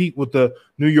cannot compete with the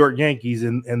New York Yankees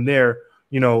and their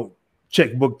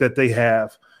checkbook that they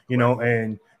have,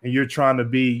 and you're trying to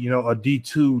be a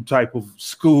D2 type of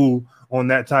school on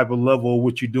that type of level of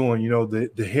what you're doing.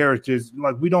 The heritage,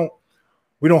 like we don't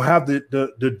have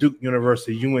the Duke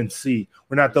University, UNC.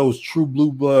 We're not those true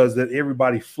blue bloods that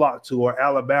everybody flocked to, or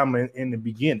Alabama in the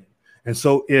beginning. And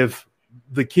so if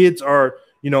the kids are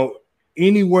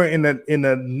anywhere in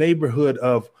the neighborhood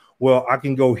of, well, I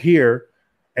can go here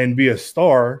and be a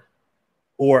star,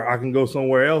 or I can go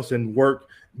somewhere else and work,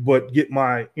 but get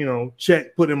my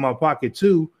check put in my pocket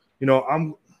too.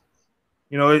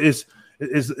 It's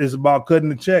about cutting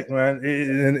the check, man,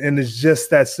 and it's just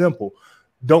that simple.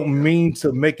 Don't mean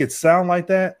to make it sound like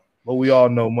that, but we all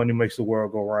know money makes the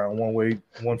world go round, one way,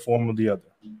 one form or the other.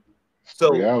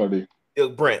 So reality.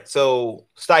 Brent, so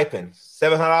stipend,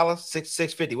 $700,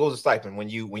 $650. What was the stipend when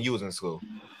you was in school?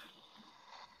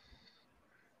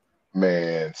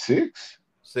 Man, $6.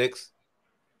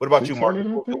 What about you, Mark?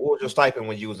 What was your stipend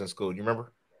when you was in school? Do you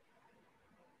remember?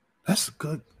 That's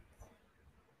good.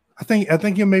 I think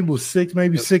it maybe was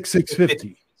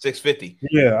 $650. $650.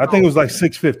 Yeah, I think it was like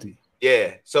 $650.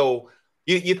 Yeah. So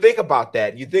you think about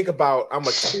that. You think about, I'm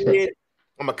a kid,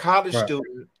 I'm a college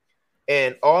student,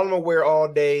 and all I'm gonna wear all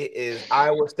day is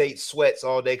Iowa State sweats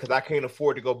all day because I can't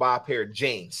afford to go buy a pair of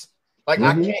jeans. Like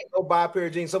I can't go buy a pair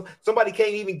of jeans. Somebody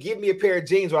can't even give me a pair of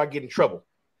jeans or I get in trouble.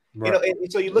 Right.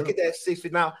 And so you look at that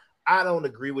 $650. Now, I don't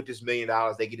agree with this $1 million.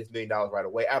 They get this $1 million right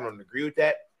away. I don't agree with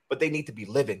that, but they need to be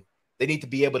living. They need to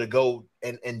be able to go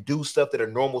and do stuff that a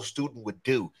normal student would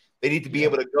do. They need to be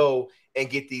able to go and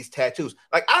get these tattoos.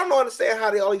 Like, I don't understand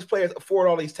how all these players afford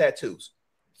all these tattoos.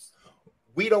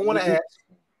 We don't want to ask.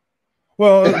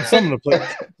 Well, some of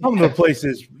the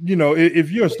places,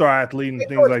 if you're a star athlete and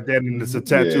things like that, and it's a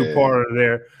tattoo part of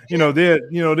there,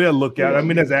 they'll look at it. I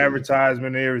mean, there's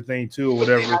advertisement and everything too, or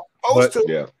whatever. But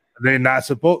they're not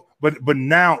supposed. But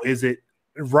now is it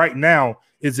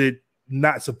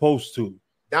not supposed to?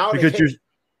 Now because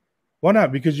why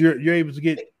not? Because you're able to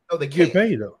get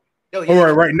paid though.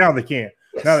 Right now they can.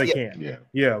 Yes, now they can.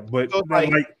 Yeah. But so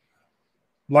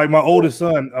like my oldest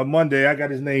son, on Monday, I got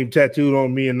his name tattooed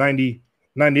on me in 98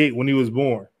 when he was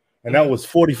born, and that was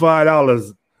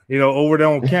 $45, over there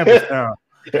on campus now.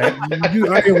 You can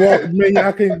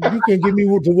get me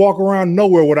to walk around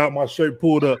nowhere without my shirt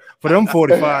pulled up for them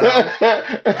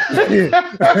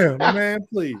 $45. Man,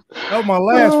 please. That was my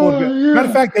last $45. Matter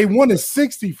of fact, they wanted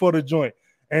 $60 for the joint.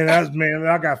 And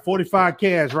I got 45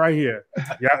 cash right here.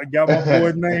 Got my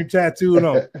boy's name tattooed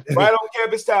on. Right on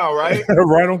campus town, right?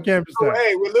 Right on campus town.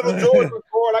 Hey, when little George was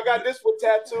born, I got this one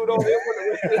tattooed on him.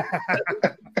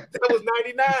 That was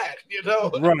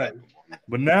 99, Right.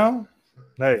 But now,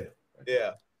 hey.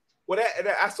 Yeah. Well,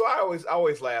 so I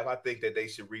always laugh. I think that they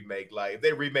should remake, if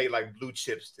they remade like Blue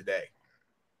Chips today.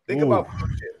 Think about Blue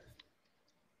Chips.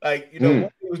 Like,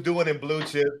 what he was doing in Blue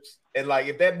Chips, and like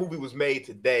if that movie was made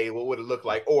today, what would it look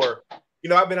like? Or,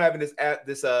 I've been having this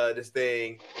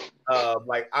thing,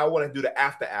 like I want to do the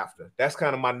after. That's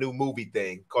kind of my new movie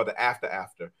thing called the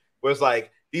after, where it's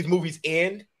like these movies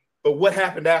end, but what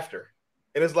happened after?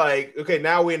 And it's like, okay,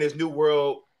 now we're in this new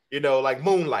world, like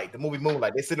Moonlight, the movie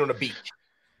Moonlight. They sit on a beach.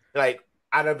 Like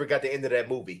I never got the end of that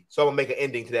movie, so I'm gonna make an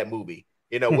ending to that movie.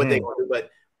 What they gonna do,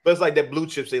 but it's like that Blue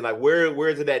Chips thing. Like where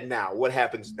is it at now? What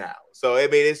happens now? So I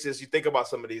mean, it's just you think about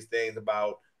some of these things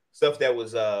about stuff that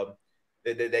was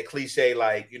that cliche,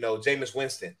 like Jameis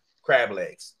Winston, crab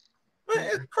legs.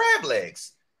 It's crab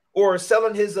legs. or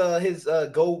selling his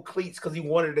gold cleats because he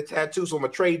wanted a tattoo. So I'm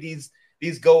gonna trade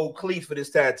these gold cleats for his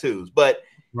tattoos. But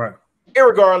right,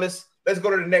 irregardless, let's go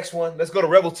to the next one. Let's go to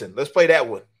Revelton. Let's play that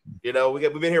one. You know, we've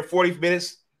been here 40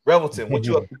 minutes. Revelton, what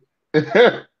you up?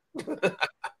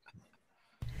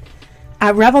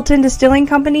 At Revelton Distilling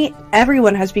Company,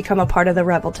 everyone has become a part of the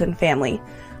Revelton family.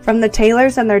 From the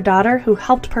Taylors and their daughter who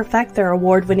helped perfect their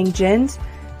award-winning gins,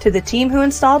 to the team who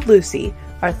installed Lucy,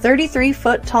 our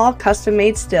 33-foot-tall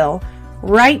custom-made still,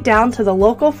 right down to the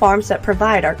local farms that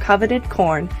provide our coveted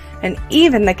corn, and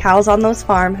even the cows on those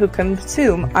farms who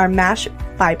consume our mash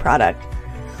byproduct.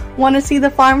 Want to see the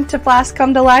farm to flask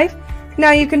come to life?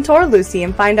 Now you can tour Lucy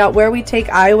and find out where we take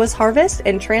Iowa's harvest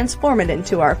and transform it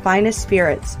into our finest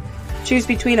spirits. Choose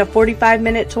between a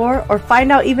 45-minute tour or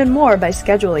find out even more by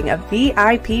scheduling a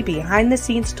VIP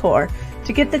behind-the-scenes tour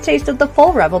to get the taste of the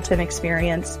full Revelton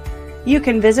experience. You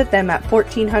can visit them at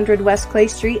 1400 West Clay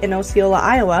Street in Osceola,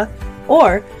 Iowa,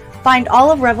 or find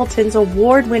all of Revelton's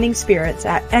award-winning spirits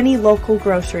at any local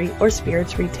grocery or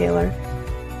spirits retailer.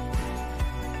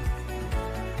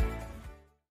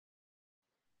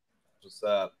 What's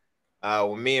up?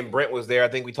 When me and Brent was there, I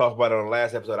think we talked about it on the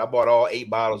last episode. I bought all 8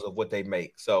 bottles of what they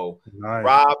make. So, nice.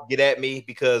 Rob, get at me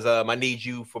because I need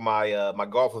you for my my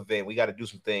golf event. We got to do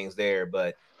some things there,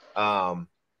 but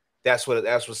that's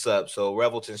what's up. So,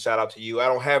 Revelton, shout out to you. I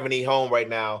don't have any home right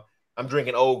now. I'm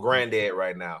drinking Old Granddad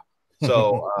right now.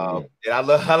 So, and I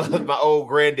love my Old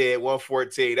Granddad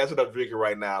 114. That's what I'm drinking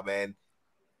right now, man.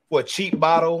 For a cheap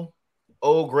bottle,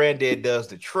 Old Granddad does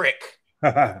the trick.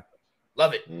 Love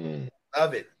it.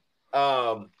 Love it.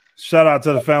 Shout out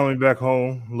to the family back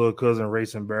home. Little cousin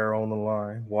Racing Bear on the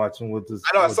line, watching with this.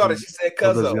 I know. I saw that she said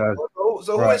cousin. So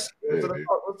who is she? Let's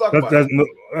talk about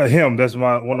that's him. That's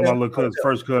one of my little cousins,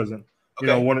 first cousin.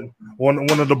 Okay. You know, one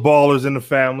of the ballers in the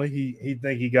family. He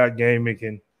think he got game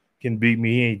and can beat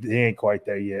me. He ain't quite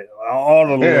there yet. All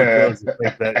the little cousins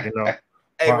think that. You know.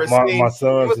 Hey, my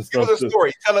sons and stuff. Give us a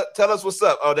story. Tell us what's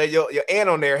up. Oh, there your aunt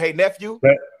on there. Hey, nephew.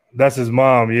 That's his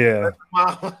mom. Yeah,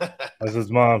 that's his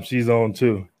mom. She's on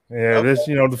too. Yeah, okay. This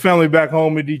the family back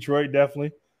home in Detroit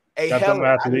definitely. Hey, Helen,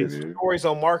 I need stories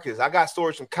on Marcus. I got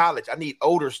stories from college. I need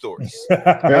older stories.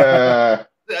 I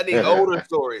need older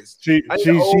stories. She's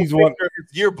one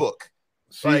yearbook.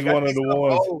 She's one of the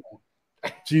ones.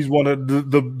 She's one of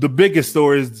the biggest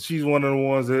stories. She's one of the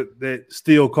ones that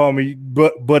still call me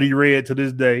Buddy Red to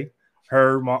this day.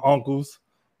 Her, my uncles,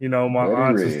 my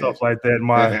aunts and stuff like that.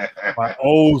 My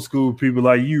old school people,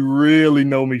 like, you really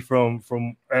know me from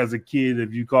as a kid.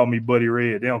 If you call me Buddy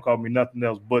Red, they don't call me nothing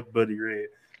else but Buddy Red.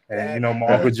 And my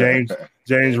uncle James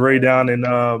Ray down in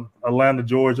Atlanta,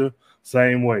 Georgia,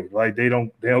 same way. Like they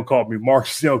don't call me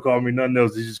Marcus. They don't call me nothing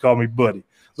else. They just call me Buddy.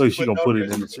 Look, she gonna put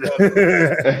it in the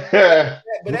chat.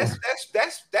 But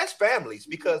that's families,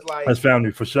 because like that's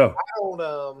family for sure. I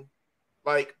don't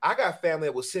like, I got family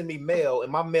that will send me mail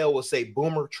and my mail will say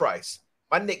Boomer Trice.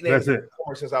 My nickname is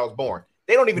Boomer since I was born.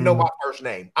 They don't even know my first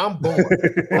name. I'm Boomer.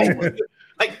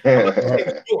 like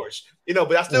yours,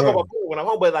 but I still go by Boomer when I'm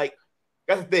home. But like,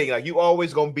 that's the thing. Like, you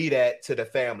always gonna be that to the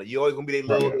family. You always gonna be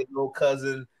their little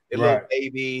cousin, their little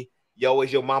baby. You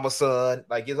always your mama's son.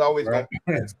 Like, it's always gonna be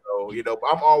that. So,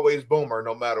 I'm always Boomer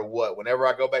no matter what. Whenever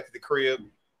I go back to the crib,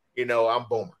 I'm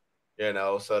Boomer.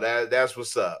 So that's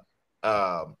what's up.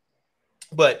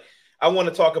 But I want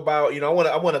to talk about, I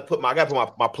want to put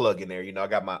my plug in there. I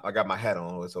got my hat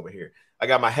on. It's over here. I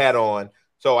got my hat on.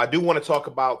 So I do want to talk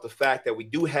about the fact that we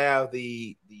do have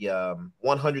the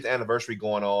 100th anniversary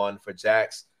going on for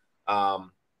Jack's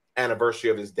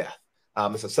anniversary of his death.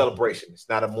 It's a celebration. It's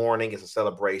not a mourning. It's a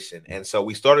celebration. And so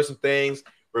we started some things.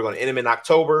 We're going to end them in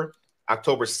October.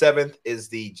 October 7th is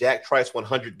the Jack Trice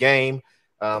 100 game.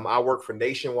 I work for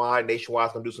Nationwide.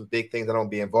 Nationwide's going to do some big things that I'm going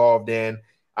to be involved in.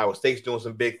 Iowa State's doing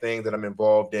some big things that I'm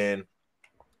involved in.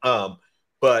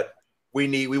 But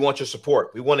we want your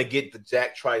support. We want to get the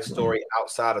Jack Trice story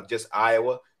outside of just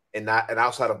Iowa and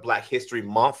outside of Black History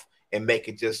Month and make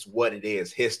it just what it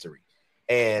is, history.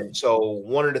 And so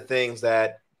one of the things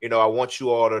that, I want you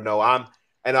all to know, I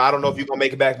don't know if you're going to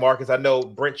make it back, Marcus. I know,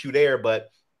 Brent, you there, but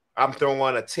I'm throwing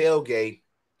on a tailgate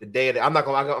the day that I'm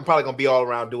probably going to be all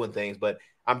around doing things, but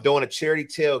I'm doing a charity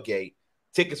tailgate.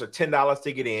 Tickets are $10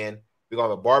 to get in. We're going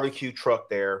to have a barbecue truck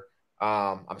there.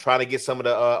 I'm trying to get some of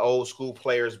the old school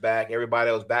players back. Everybody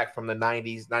that was back from the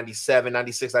 90s, 97,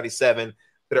 96, 97 to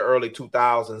the early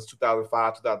 2000s,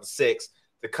 2005, 2006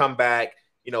 to come back,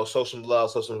 show some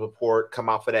love, show some support, come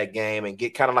out for that game and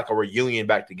get kind of like a reunion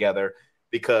back together.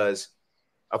 Because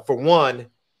for one,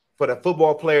 for the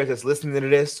football players that's listening to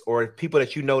this, or people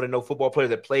that that know football players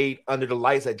that played under the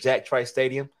lights at Jack Trice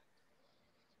Stadium,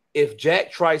 if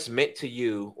Jack Trice meant to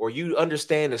you, or you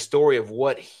understand the story of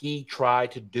what he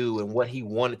tried to do and what he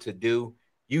wanted to do,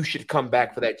 you should come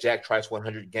back for that Jack Trice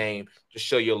 100 game to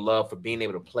show your love for being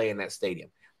able to play in that stadium.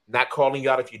 Not calling you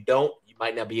out if you don't. You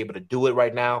might not be able to do it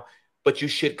right now, but you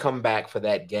should come back for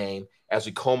that game as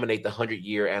we culminate the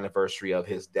 100-year anniversary of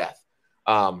his death.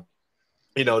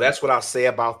 That's what I'll say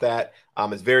about that.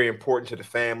 It's very important to the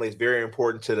family. It's very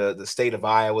important to the state of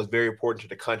Iowa. It's very important to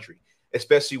the country,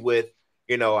 especially with,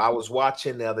 I was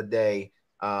watching the other day.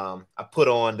 I put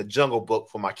on the Jungle Book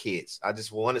for my kids. I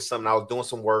just wanted something. I was doing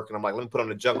some work, and I'm like, let me put on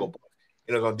the Jungle Book.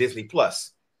 It was on Disney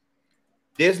Plus.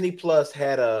 Disney Plus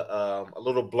had a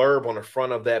little blurb on the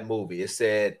front of that movie. It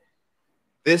said,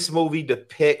 "This movie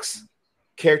depicts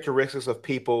characteristics of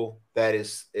people that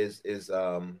is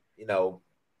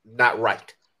not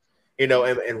right."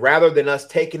 And rather than us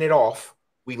taking it off,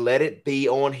 we let it be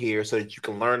on here so that you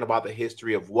can learn about the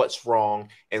history of what's wrong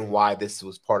and why this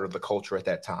was part of the culture at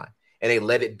that time. And they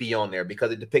let it be on there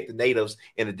because it depicted natives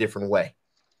in a different way,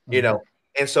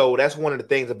 And so that's one of the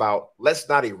things about, let's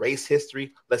not erase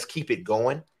history. Let's keep it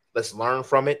going. Let's learn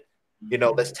from it.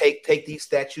 Let's take these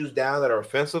statues down that are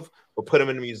offensive, but put them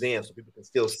in the museum so people can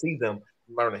still see them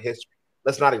and learn the history.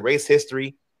 Let's not erase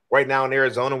history. Right now in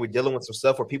Arizona, we're dealing with some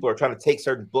stuff where people are trying to take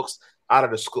certain books out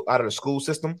of the school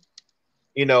system,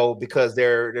 because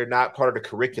they're not part of the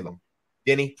curriculum.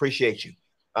 Denny, appreciate you.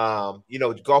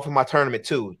 Golf in my tournament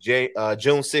too. June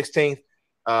 16th,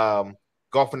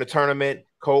 golf in the tournament,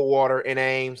 Coldwater in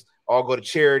Ames, all go to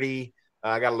charity.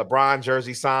 I got a LeBron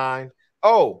jersey signed.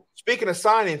 Oh, speaking of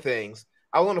signing things,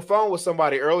 I was on the phone with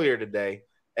somebody earlier today,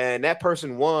 and that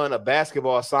person won a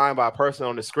basketball signed by a person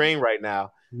on the screen right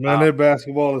now. Man, that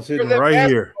basketball is sitting right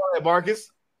here.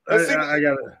 Marcus. I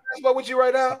got it. Basketball with you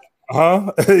right now?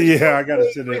 Huh? Yeah, I got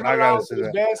to sit there. I got to sit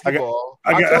there. Basketball.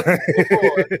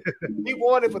 He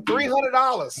won it for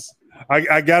 $300.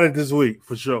 I got it this week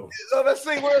for sure. So let's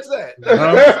see, where's that? I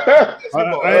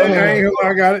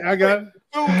got it. I got it.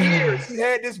 2 years he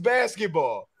had this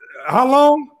basketball. How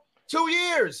long? 2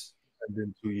 years. It's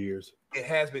been 2 years. It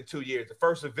has been 2 years. The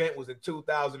first event was in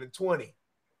 2020.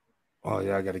 Oh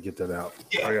yeah, I got to get that out.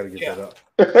 Yeah, I got to get that out.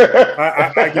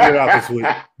 I get it out this week.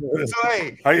 So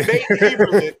hey,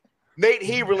 Nate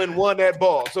Heberlin won that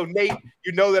ball. So Nate,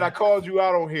 you know that I called you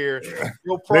out on here.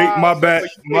 Nate, my bad,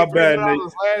 Nate.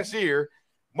 Last year,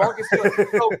 Marcus.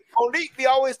 Monique be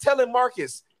always telling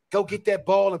Marcus, "Go get that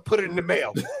ball and put it in the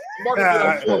mail."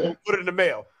 Marcus, put it in the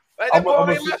mail. That ball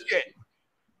ain't left yet.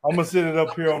 I'm gonna sit it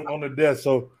up here on the desk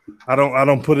so I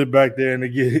don't put it back there and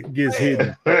it gets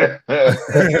hidden.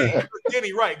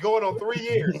 Denny, right? Going on 3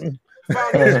 years.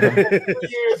 Found this 3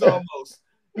 years almost.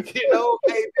 Hey man,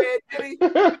 Denny.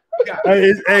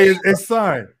 It's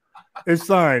signed. It's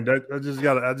signed. I just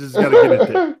gotta get it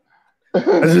there.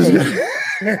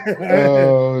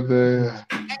 Oh man!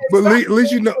 But at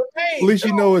least you know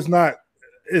it's not.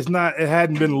 It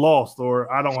hadn't been lost,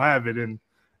 or I don't have it, and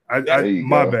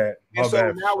my bad. And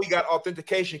so now we got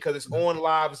authentication because it's on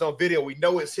live, it's on video. We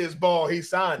know it's his ball. He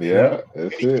signed it. Yeah,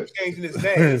 that's it. Changing his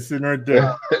name. It's sitting right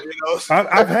there.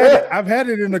 I've had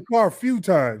it in the car a few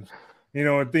times,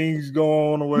 and things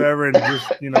go on or whatever, and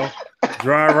just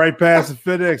drive right past the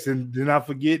FedEx, and then I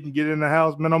forget and get in the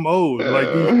house. Man, I'm old.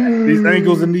 Like these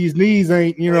ankles and these knees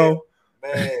ain't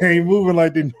ain't moving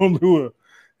like they normally will.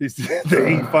 They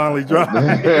ain't finally dry.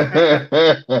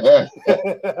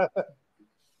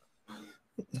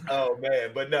 Oh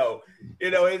man, but no,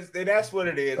 that's what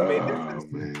it is. I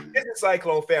mean, this is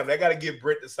Cyclone family. I got to give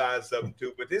Brent to sign something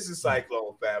too, but this is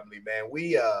Cyclone family, man.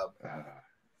 We,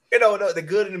 the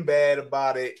good and bad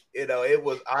about it, it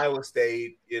was Iowa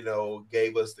State,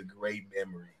 gave us the great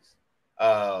memories,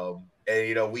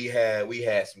 and we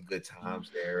had some good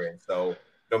times there, and so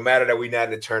no matter that we're not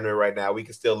in the tournament right now, we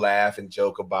can still laugh and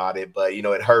joke about it, but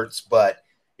it hurts, but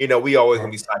we always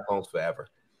gonna be Cyclones forever.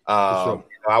 Sure.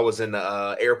 I was in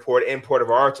the airport in Puerto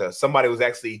Vallarta. Somebody was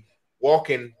actually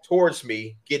walking towards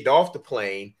me, getting off the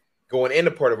plane, going into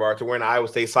Puerto Vallarta wearing an Iowa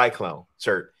State Cyclone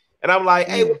shirt. And I'm like,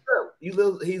 "Hey, what's up? You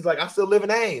live?" He's like, "I still live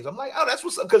in Ames." I'm like, "Oh, that's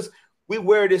what's up," because we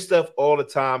wear this stuff all the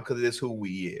time because it's who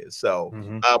we is. So,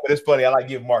 but it's funny. I like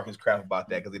giving Marcus crap about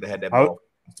that because he had that ball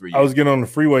for 3 years. I was getting on the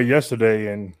freeway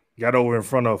yesterday and got over in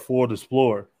front of Ford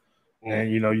Explorer,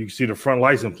 and you can see the front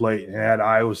license plate and it had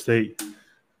Iowa State.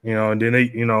 And then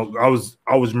they, I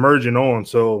was merging on,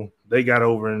 so they got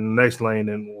over in the next lane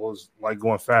and was like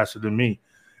going faster than me.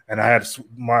 And I had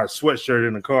my sweatshirt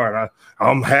in the car, and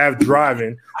I'm half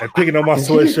driving and picking up my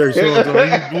sweatshirt, so he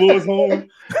blew us home,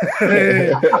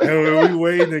 and we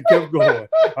waited and kept going.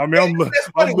 I mean,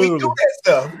 I'm we do that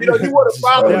stuff. You want to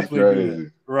follow it.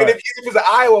 And if it's an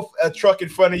Iowa truck in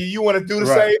front of you, you want to do the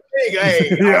same thing.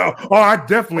 Hey, yeah. I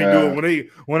definitely do it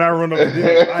when I run up the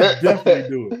hill. I definitely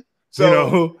do it.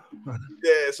 So,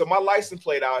 yeah. So my license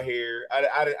plate out here,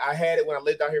 I had it when I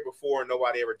lived out here before, and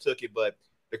nobody ever took it. But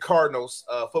the Cardinals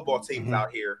football team's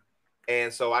out here,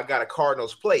 and so I got a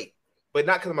Cardinals plate, but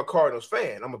not because I'm a Cardinals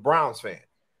fan. I'm a Browns fan.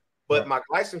 But my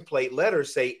license plate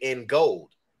letters say in gold.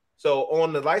 So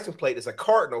on the license plate is a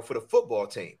cardinal for the football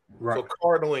team. Right. So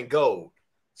cardinal in gold.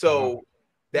 So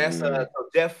that's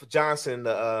Jeff Johnson,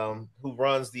 who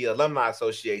runs the Alumni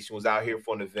Association, was out here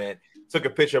for an event. Took a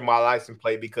picture of my license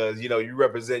plate because you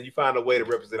find a way to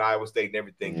represent Iowa State in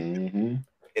everything you do.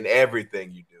 In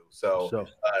everything you do. So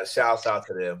shouts out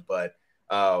to them. But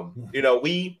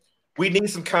we need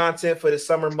some content for the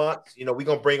summer months. We're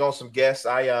gonna bring on some guests.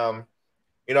 I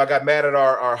got mad at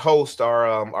our host,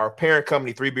 our parent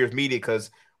company, Three Beers Media, because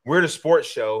we're the sports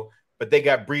show, but they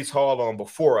got Brees Hall on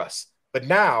before us. But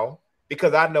now,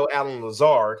 because I know Alan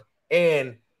Lazard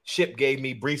and Ship gave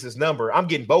me Brees's number, I'm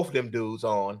getting both of them dudes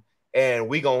on, and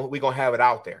we gonna have it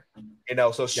out there.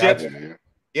 So Ship,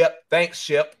 yep, thanks,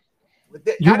 Ship.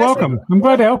 You're welcome. I'm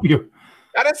glad to help you.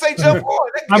 I didn't say jump on.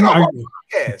 Get off my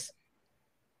podcast.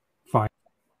 Fine.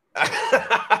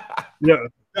 Yeah.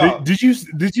 No. Did you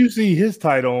see his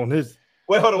title on his?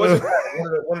 Wait, hold on. What's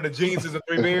one of the geniuses of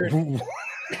Three Beers?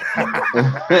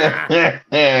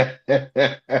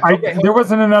 There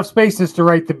wasn't enough spaces to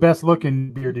write the best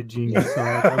looking bearded genius.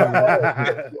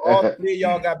 So all three of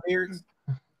y'all got beards?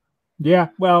 Yeah.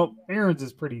 Well, Aaron's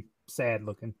is pretty sad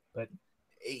looking, but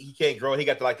he can't grow. He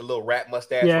got the little rat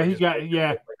mustache. Yeah, he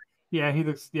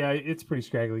looks. Yeah, it's pretty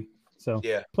scraggly. So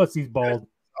yeah. Plus he's bald.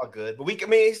 All good, but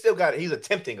he still got it. He's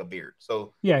attempting a beard,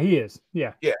 so yeah, he is.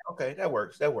 Yeah. Okay, that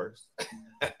works.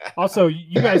 Also,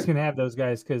 you guys can have those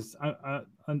guys because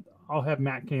I'll have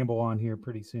Matt Campbell on here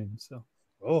pretty soon. So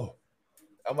I'm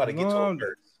about to get to a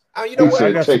bird. You know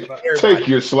what? Take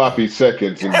your sloppy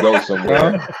seconds and go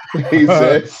somewhere. He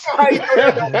says. Take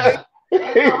that.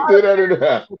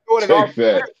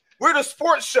 We're the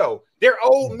sports show. They're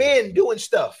old men doing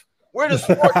stuff. We're the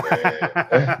sports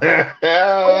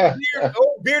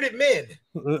old bearded men.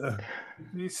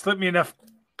 You slip me enough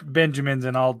Benjamins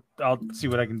and I'll see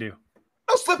what I can do.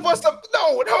 Don't slip us up.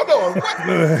 No, hold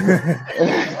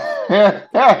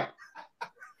on.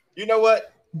 You know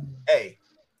what? Hey.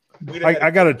 I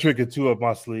got a trick or two up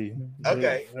my sleeve.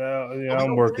 Okay.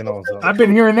 I'm working on something. I've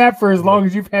been hearing that for as long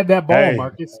as you've had that ball,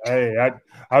 Marcus. Hey,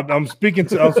 I'm speaking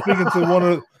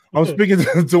to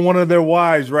one of their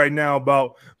wives right now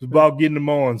about getting them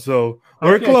on. So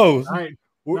we're close. All right.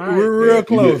 We're real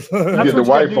close. Get the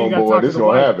wife on board. It's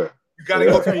gonna happen. You gotta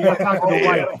go to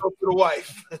the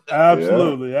wife.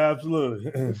 Absolutely.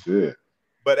 That's it.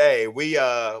 But hey, we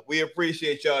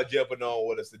appreciate y'all jumping on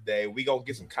with us today. We gonna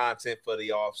get some content for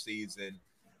the off season,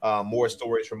 more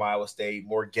stories from Iowa State,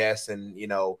 more guests, and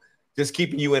just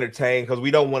keeping you entertained because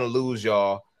we don't want to lose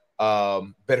y'all.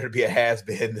 Better to be a has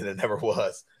been than it never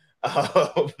was.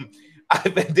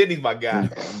 Denny's my guy.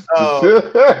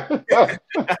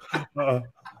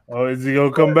 Is he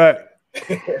gonna come back?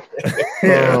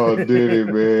 Oh, Denny,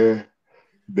 man.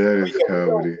 That is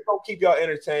comedy. We're gonna keep y'all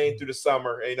entertained through the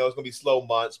summer. And, it's gonna be slow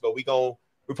months, but we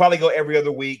probably go every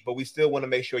other week, but we still want to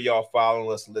make sure y'all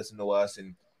following us and listen to us.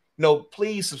 And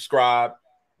please subscribe.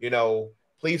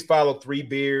 Please follow Three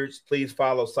Beards. Please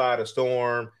follow Side of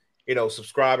Storm.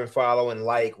 Subscribe and follow and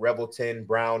like Revelton,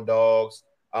 Brown Dogs,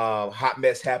 Hot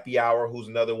Mess Happy Hour, who's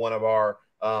another one of our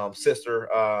sister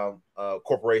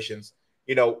corporations.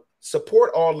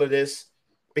 Support all of this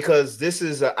because this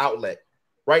is an outlet.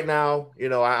 Right now,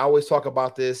 I always talk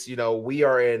about this. We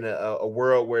are in a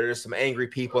world where there's some angry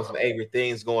people and some angry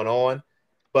things going on,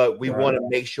 but we want to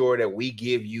make sure that we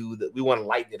give you we want to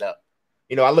lighten it up.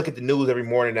 I look at the news every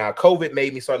morning now. COVID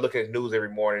made me start looking at the news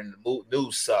every morning. The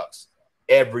news sucks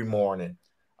every morning.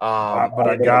 But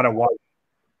I gotta watch.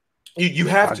 You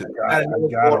have to. I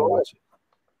gotta watch it.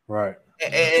 Right.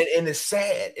 And it's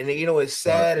sad, and it's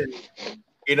sad,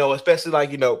 and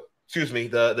especially excuse me,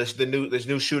 this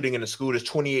new shooting in the school, this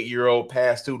 28-year-old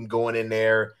past student going in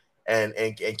there and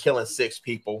killing 6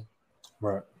 people.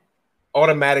 Right.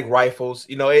 Automatic rifles.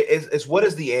 It's what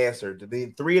is the answer? 4 of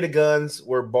the guns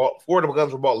were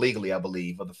bought legally, I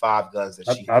believe, of the 5 guns that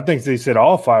she had. I think they said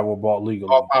all 5 were bought legally.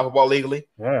 All 5 were bought legally?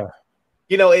 Yeah.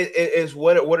 It's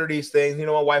what are these things?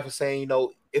 My wife was saying,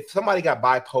 if somebody got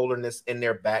bipolarness in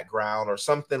their background or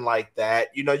something like that,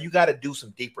 you got to do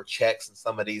some deeper checks in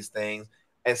some of these things.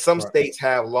 And some states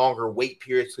have longer wait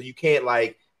periods, so you can't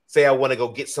say I want to go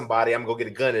get somebody, I'm gonna go get a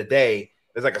gun today.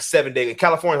 There's like a 7-day.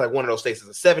 California is like one of those states.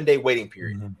 It's a 7-day waiting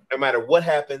period. Mm-hmm. No matter what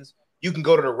happens, you can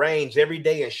go to the range every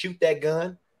day and shoot that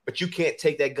gun. but you can't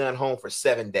take that gun home for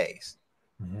 7 days.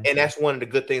 Mhm. And that's one of the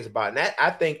good things about it. And that,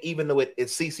 I think, even though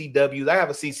it's CCW, I have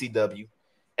a CCW,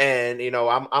 and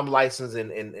I'm licensed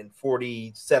in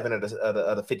 47 of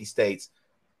the 50 states.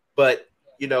 But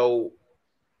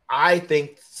I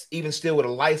think even still with a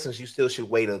license, you still should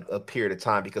wait a period of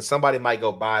time, because somebody might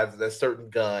go buy a certain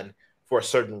gun for a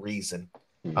certain reason.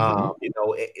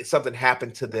 Something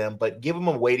happened to them, but give them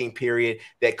a waiting period,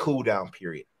 that cool down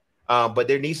period. But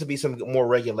there needs to be some more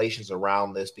regulations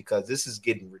around this, because this is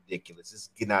getting ridiculous. It's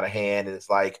getting out of hand. And it's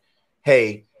like,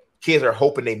 hey, kids are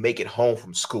hoping they make it home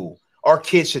from school. Our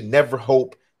kids should never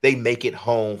hope they make it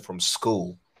home from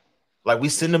school. Like, we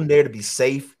send them there to be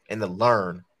safe and to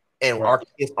learn, and Right. our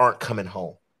kids aren't coming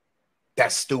home.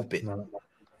 That's stupid. No.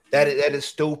 That is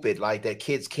stupid. Like, that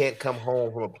kids can't come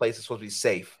home from a place that's supposed to be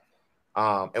safe.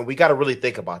 And we got to really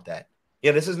think about that.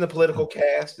 This isn't a political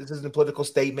cast. This isn't a political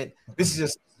statement. This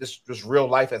is just real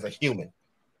life as a human.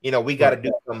 We got to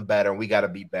do something better, and we got to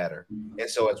be better. And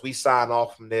so as we sign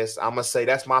off from this, I'm going to say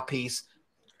that's my piece.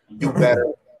 Do better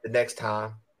the next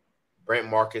time. Brent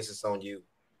Marcus, it's on you.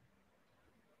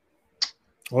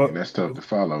 Well, and that's tough to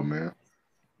follow, man.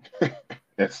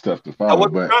 That's tough to I follow,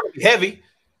 wasn't but trying to be heavy.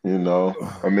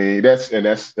 I mean, that's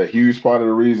a huge part of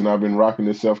the reason I've been rocking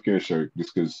this self-care shirt,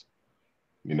 just because,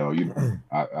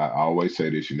 I always say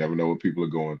this: you never know what people are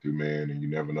going through, man, and you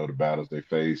never know the battles they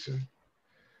face and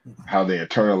how they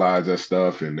internalize that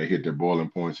stuff, and they hit their boiling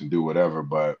points and do whatever.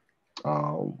 But,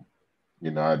 I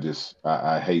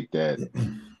hate that.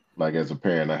 Like, as a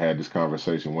parent, I had this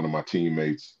conversation. One of my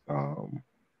teammates,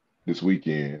 this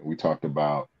weekend, we talked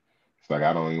about, it's like,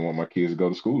 I don't even want my kids to go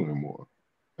to school anymore.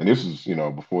 And this is,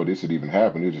 before this had even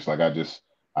happened. It was just like,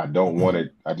 I don't want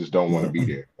it. I just don't want to be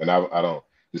there. And I don't,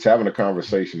 just having a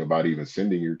conversation about even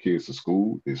sending your kids to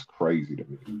school is crazy to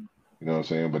me. You know what I'm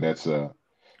saying? But it's a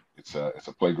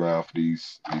playground for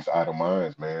these idle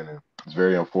minds, man. And it's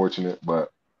very unfortunate,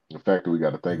 but the fact that we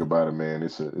got to think about it, man,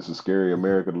 it's a scary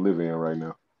America to live in right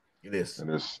now. It is. And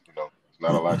there's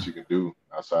not a lot you can do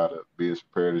outside of be as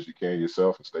prepared as you can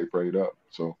yourself and stay prayed up.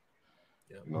 So,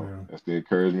 that's the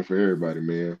encouragement for everybody,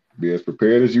 man. Be as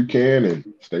prepared as you can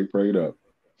and stay prayed up.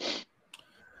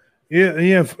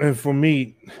 Yeah. And for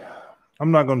me,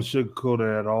 I'm not going to sugarcoat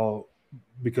it at all,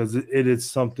 because it is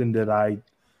something that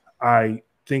I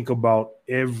think about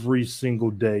every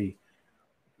single day.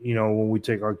 When we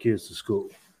take our kids to school,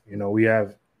 we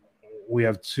have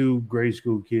 2 grade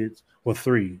school kids, well,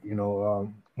 3.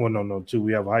 No, 2.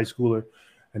 We have a high schooler,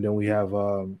 and then we have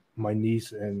my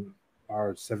niece and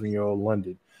our 7-year-old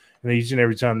London. And each and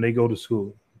every time they go to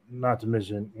school, not to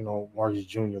mention, Marcus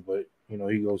Jr., but,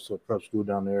 he goes to a prep school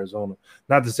down in Arizona.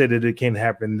 Not to say that it can't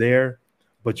happen there,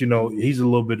 but, he's a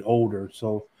little bit older.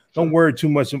 So don't worry too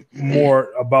much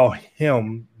more about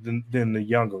him than the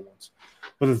younger ones.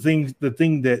 But the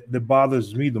thing that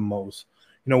bothers me the most,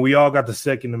 we all got the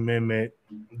Second Amendment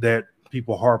that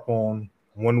people harp on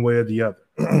one way or the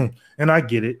other. And I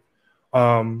get it.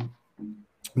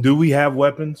 Do we have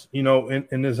weapons,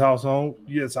 in this household?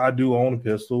 Yes, I do own a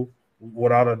pistol,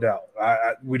 without a doubt.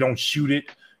 We don't shoot it,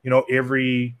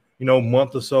 every,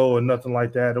 month or so or nothing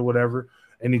like that or whatever.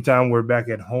 Anytime we're back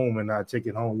at home and I take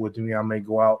it home with me, I may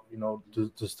go out,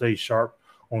 to stay sharp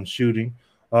on shooting.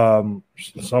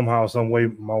 Somehow, some way,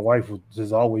 my wife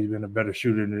has always been a better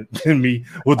shooter than me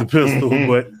with the pistol.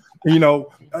 But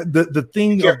the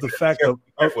thing of the fact of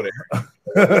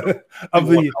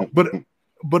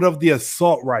of the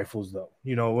assault rifles, though,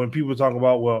 when people talk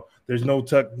about, well, there's no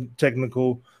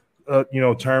technical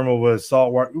term of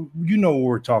assault rifle, what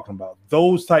we're talking about.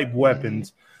 Those type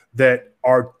weapons that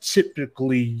are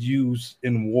typically used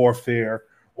in warfare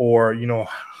or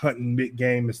hunting big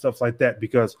game and stuff like that.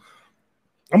 Because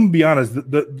I'm gonna be honest,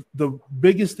 the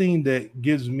biggest thing that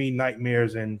gives me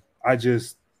nightmares, and I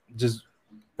just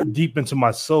deep into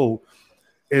my soul,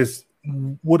 is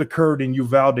what occurred in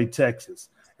Uvalde, Texas.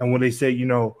 And when they say,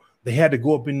 they had to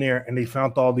go up in there and they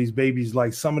found all these babies,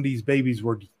 like some of these babies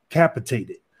were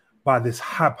decapitated by this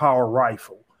high power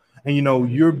rifle. And,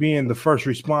 you're being the first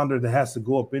responder that has to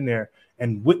go up in there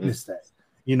and witness that,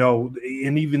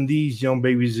 and even these young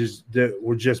babies that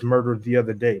were just murdered the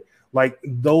other day. Like,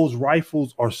 those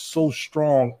rifles are so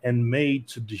strong and made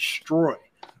to destroy.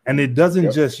 And it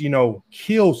doesn't just,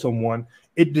 kill someone.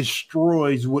 It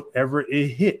destroys whatever it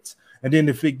hits. And then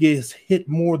if it gets hit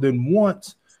more than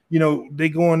once, they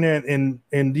go in there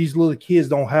and these little kids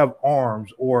don't have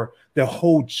arms, or their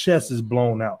whole chest is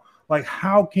blown out. Like,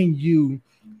 how can you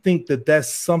think that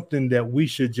that's something that we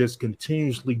should just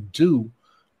continuously do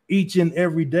each and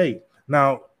every day?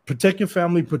 Now, protect your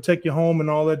family, protect your home and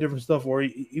all that different stuff. Or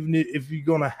even if you're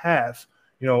going to have,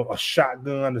 a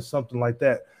shotgun or something like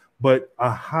that. But a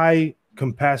high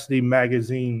capacity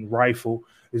magazine rifle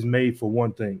is made for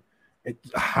one thing.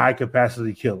 It's high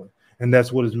capacity killing. And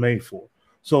that's what it's made for.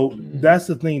 So that's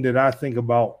the thing that I think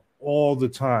about all the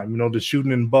time. The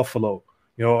shooting in Buffalo.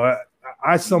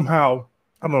 I somehow,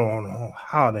 I don't know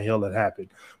how the hell it happened,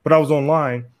 but I was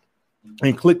online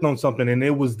and clicked on something, and it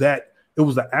was the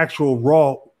actual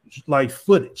raw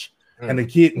footage. And the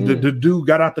kid, the dude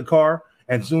got out the car,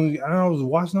 and soon I was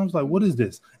watching, I was like, what is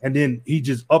this? And then he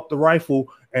just upped the rifle,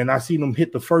 and I seen him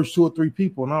hit the first 2 or 3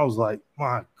 people, and I was like,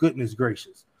 my goodness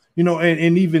gracious.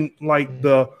 And even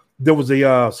there was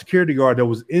a security guard that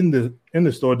was in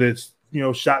the store that's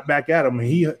shot back at him,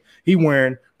 and he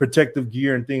wearing protective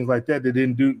gear and things like that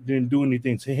didn't do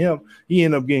anything to him. He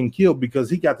ended up getting killed because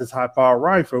he got this high power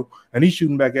rifle and he's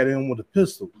shooting back at him with a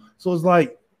pistol. So it's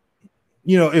like,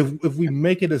 if we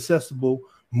make it accessible,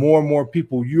 more and more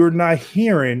people, you're not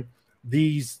hearing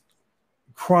these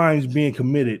crimes being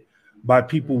committed by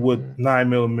people with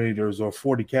 9mm or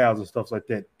 40 cals and stuff like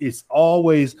that. It's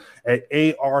always an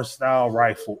AR style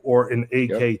rifle or an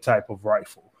AK type of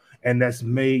rifle, and that's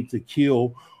made to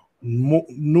kill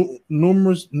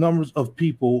numerous numbers of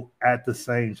people at the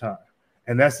same time.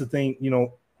 And that's the thing,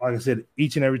 like I said,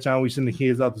 each and every time we send the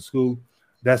kids out to school,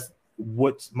 that's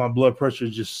what's my blood pressure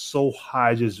is just so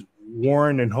high, just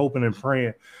worrying and hoping and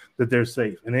praying that they're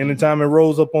safe. And anytime it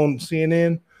rolls up on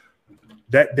CNN,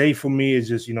 that day for me is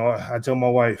just, I tell my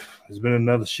wife it's been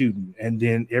another shooting, and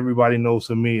then everybody knows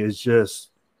for me it's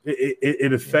just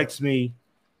it affects me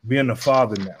being a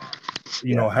father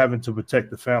now, having to protect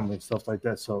the family and stuff like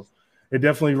that. So it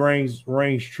definitely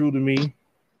rings true to me,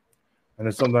 and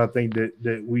it's something I think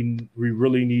that we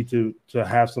really need to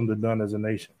have something done as a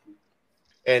nation.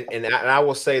 And I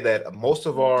will say that most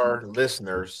of our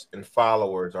listeners and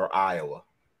followers are Iowa,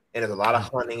 and there's a lot of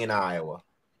hunting in Iowa.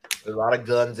 There's a lot of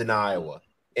guns in Iowa.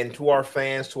 And to our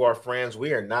fans, to our friends,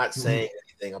 we are not saying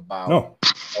anything about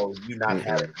you not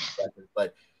having weapons,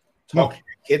 but talk to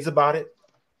your kids about it.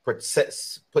 Put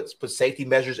safety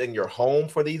measures in your home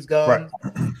for these guns.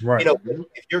 Right.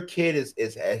 If your kid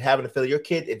is having a feeling,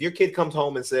 if your kid comes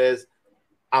home and says,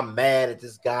 I'm mad at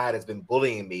this guy that's been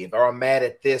bullying me, or I'm mad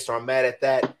at this, or I'm mad at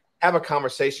that, have a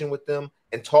conversation with them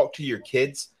and talk to your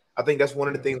kids. I think that's one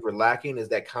of the things we're lacking is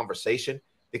that conversation,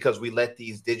 because we let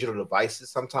these digital devices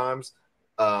sometimes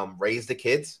raise the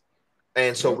kids.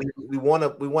 And so we want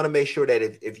to make sure that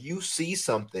if you see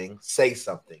something, say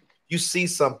something. You see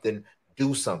something,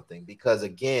 do something, because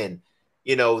again,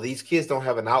 these kids don't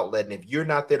have an outlet. And if you're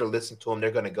not there to listen to them,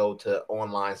 they're going to go to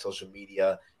online social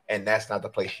media, and that's not the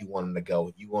place you want them to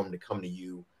go. You want them to come to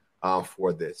you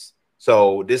for this.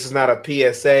 So this is not a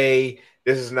PSA.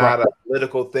 This is not a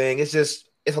political thing. It's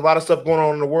a lot of stuff going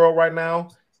on in the world right now.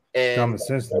 And I want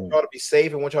y'all to be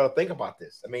safe and want y'all to think about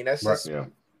this. I mean, that's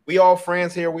we all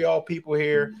friends here. We all people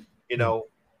here.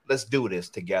 Let's do this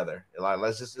together.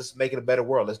 Let's just make it a better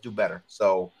world. Let's do better.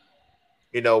 So,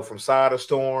 from Side of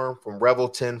Storm, from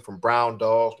Revelton, from Brown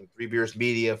Dogs, from Three Beers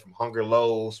Media, from Hunger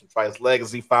Lows, from Trice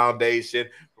Legacy Foundation,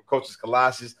 from Coaches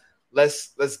Colossus,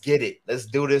 let's get it. Let's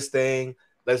do this thing.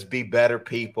 Let's be better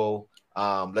people.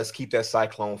 Let's keep that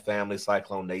Cyclone family,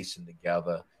 Cyclone Nation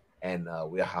together. And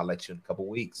we'll holler at you in a couple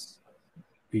weeks.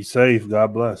 Be safe.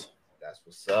 God bless. That's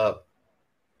what's up.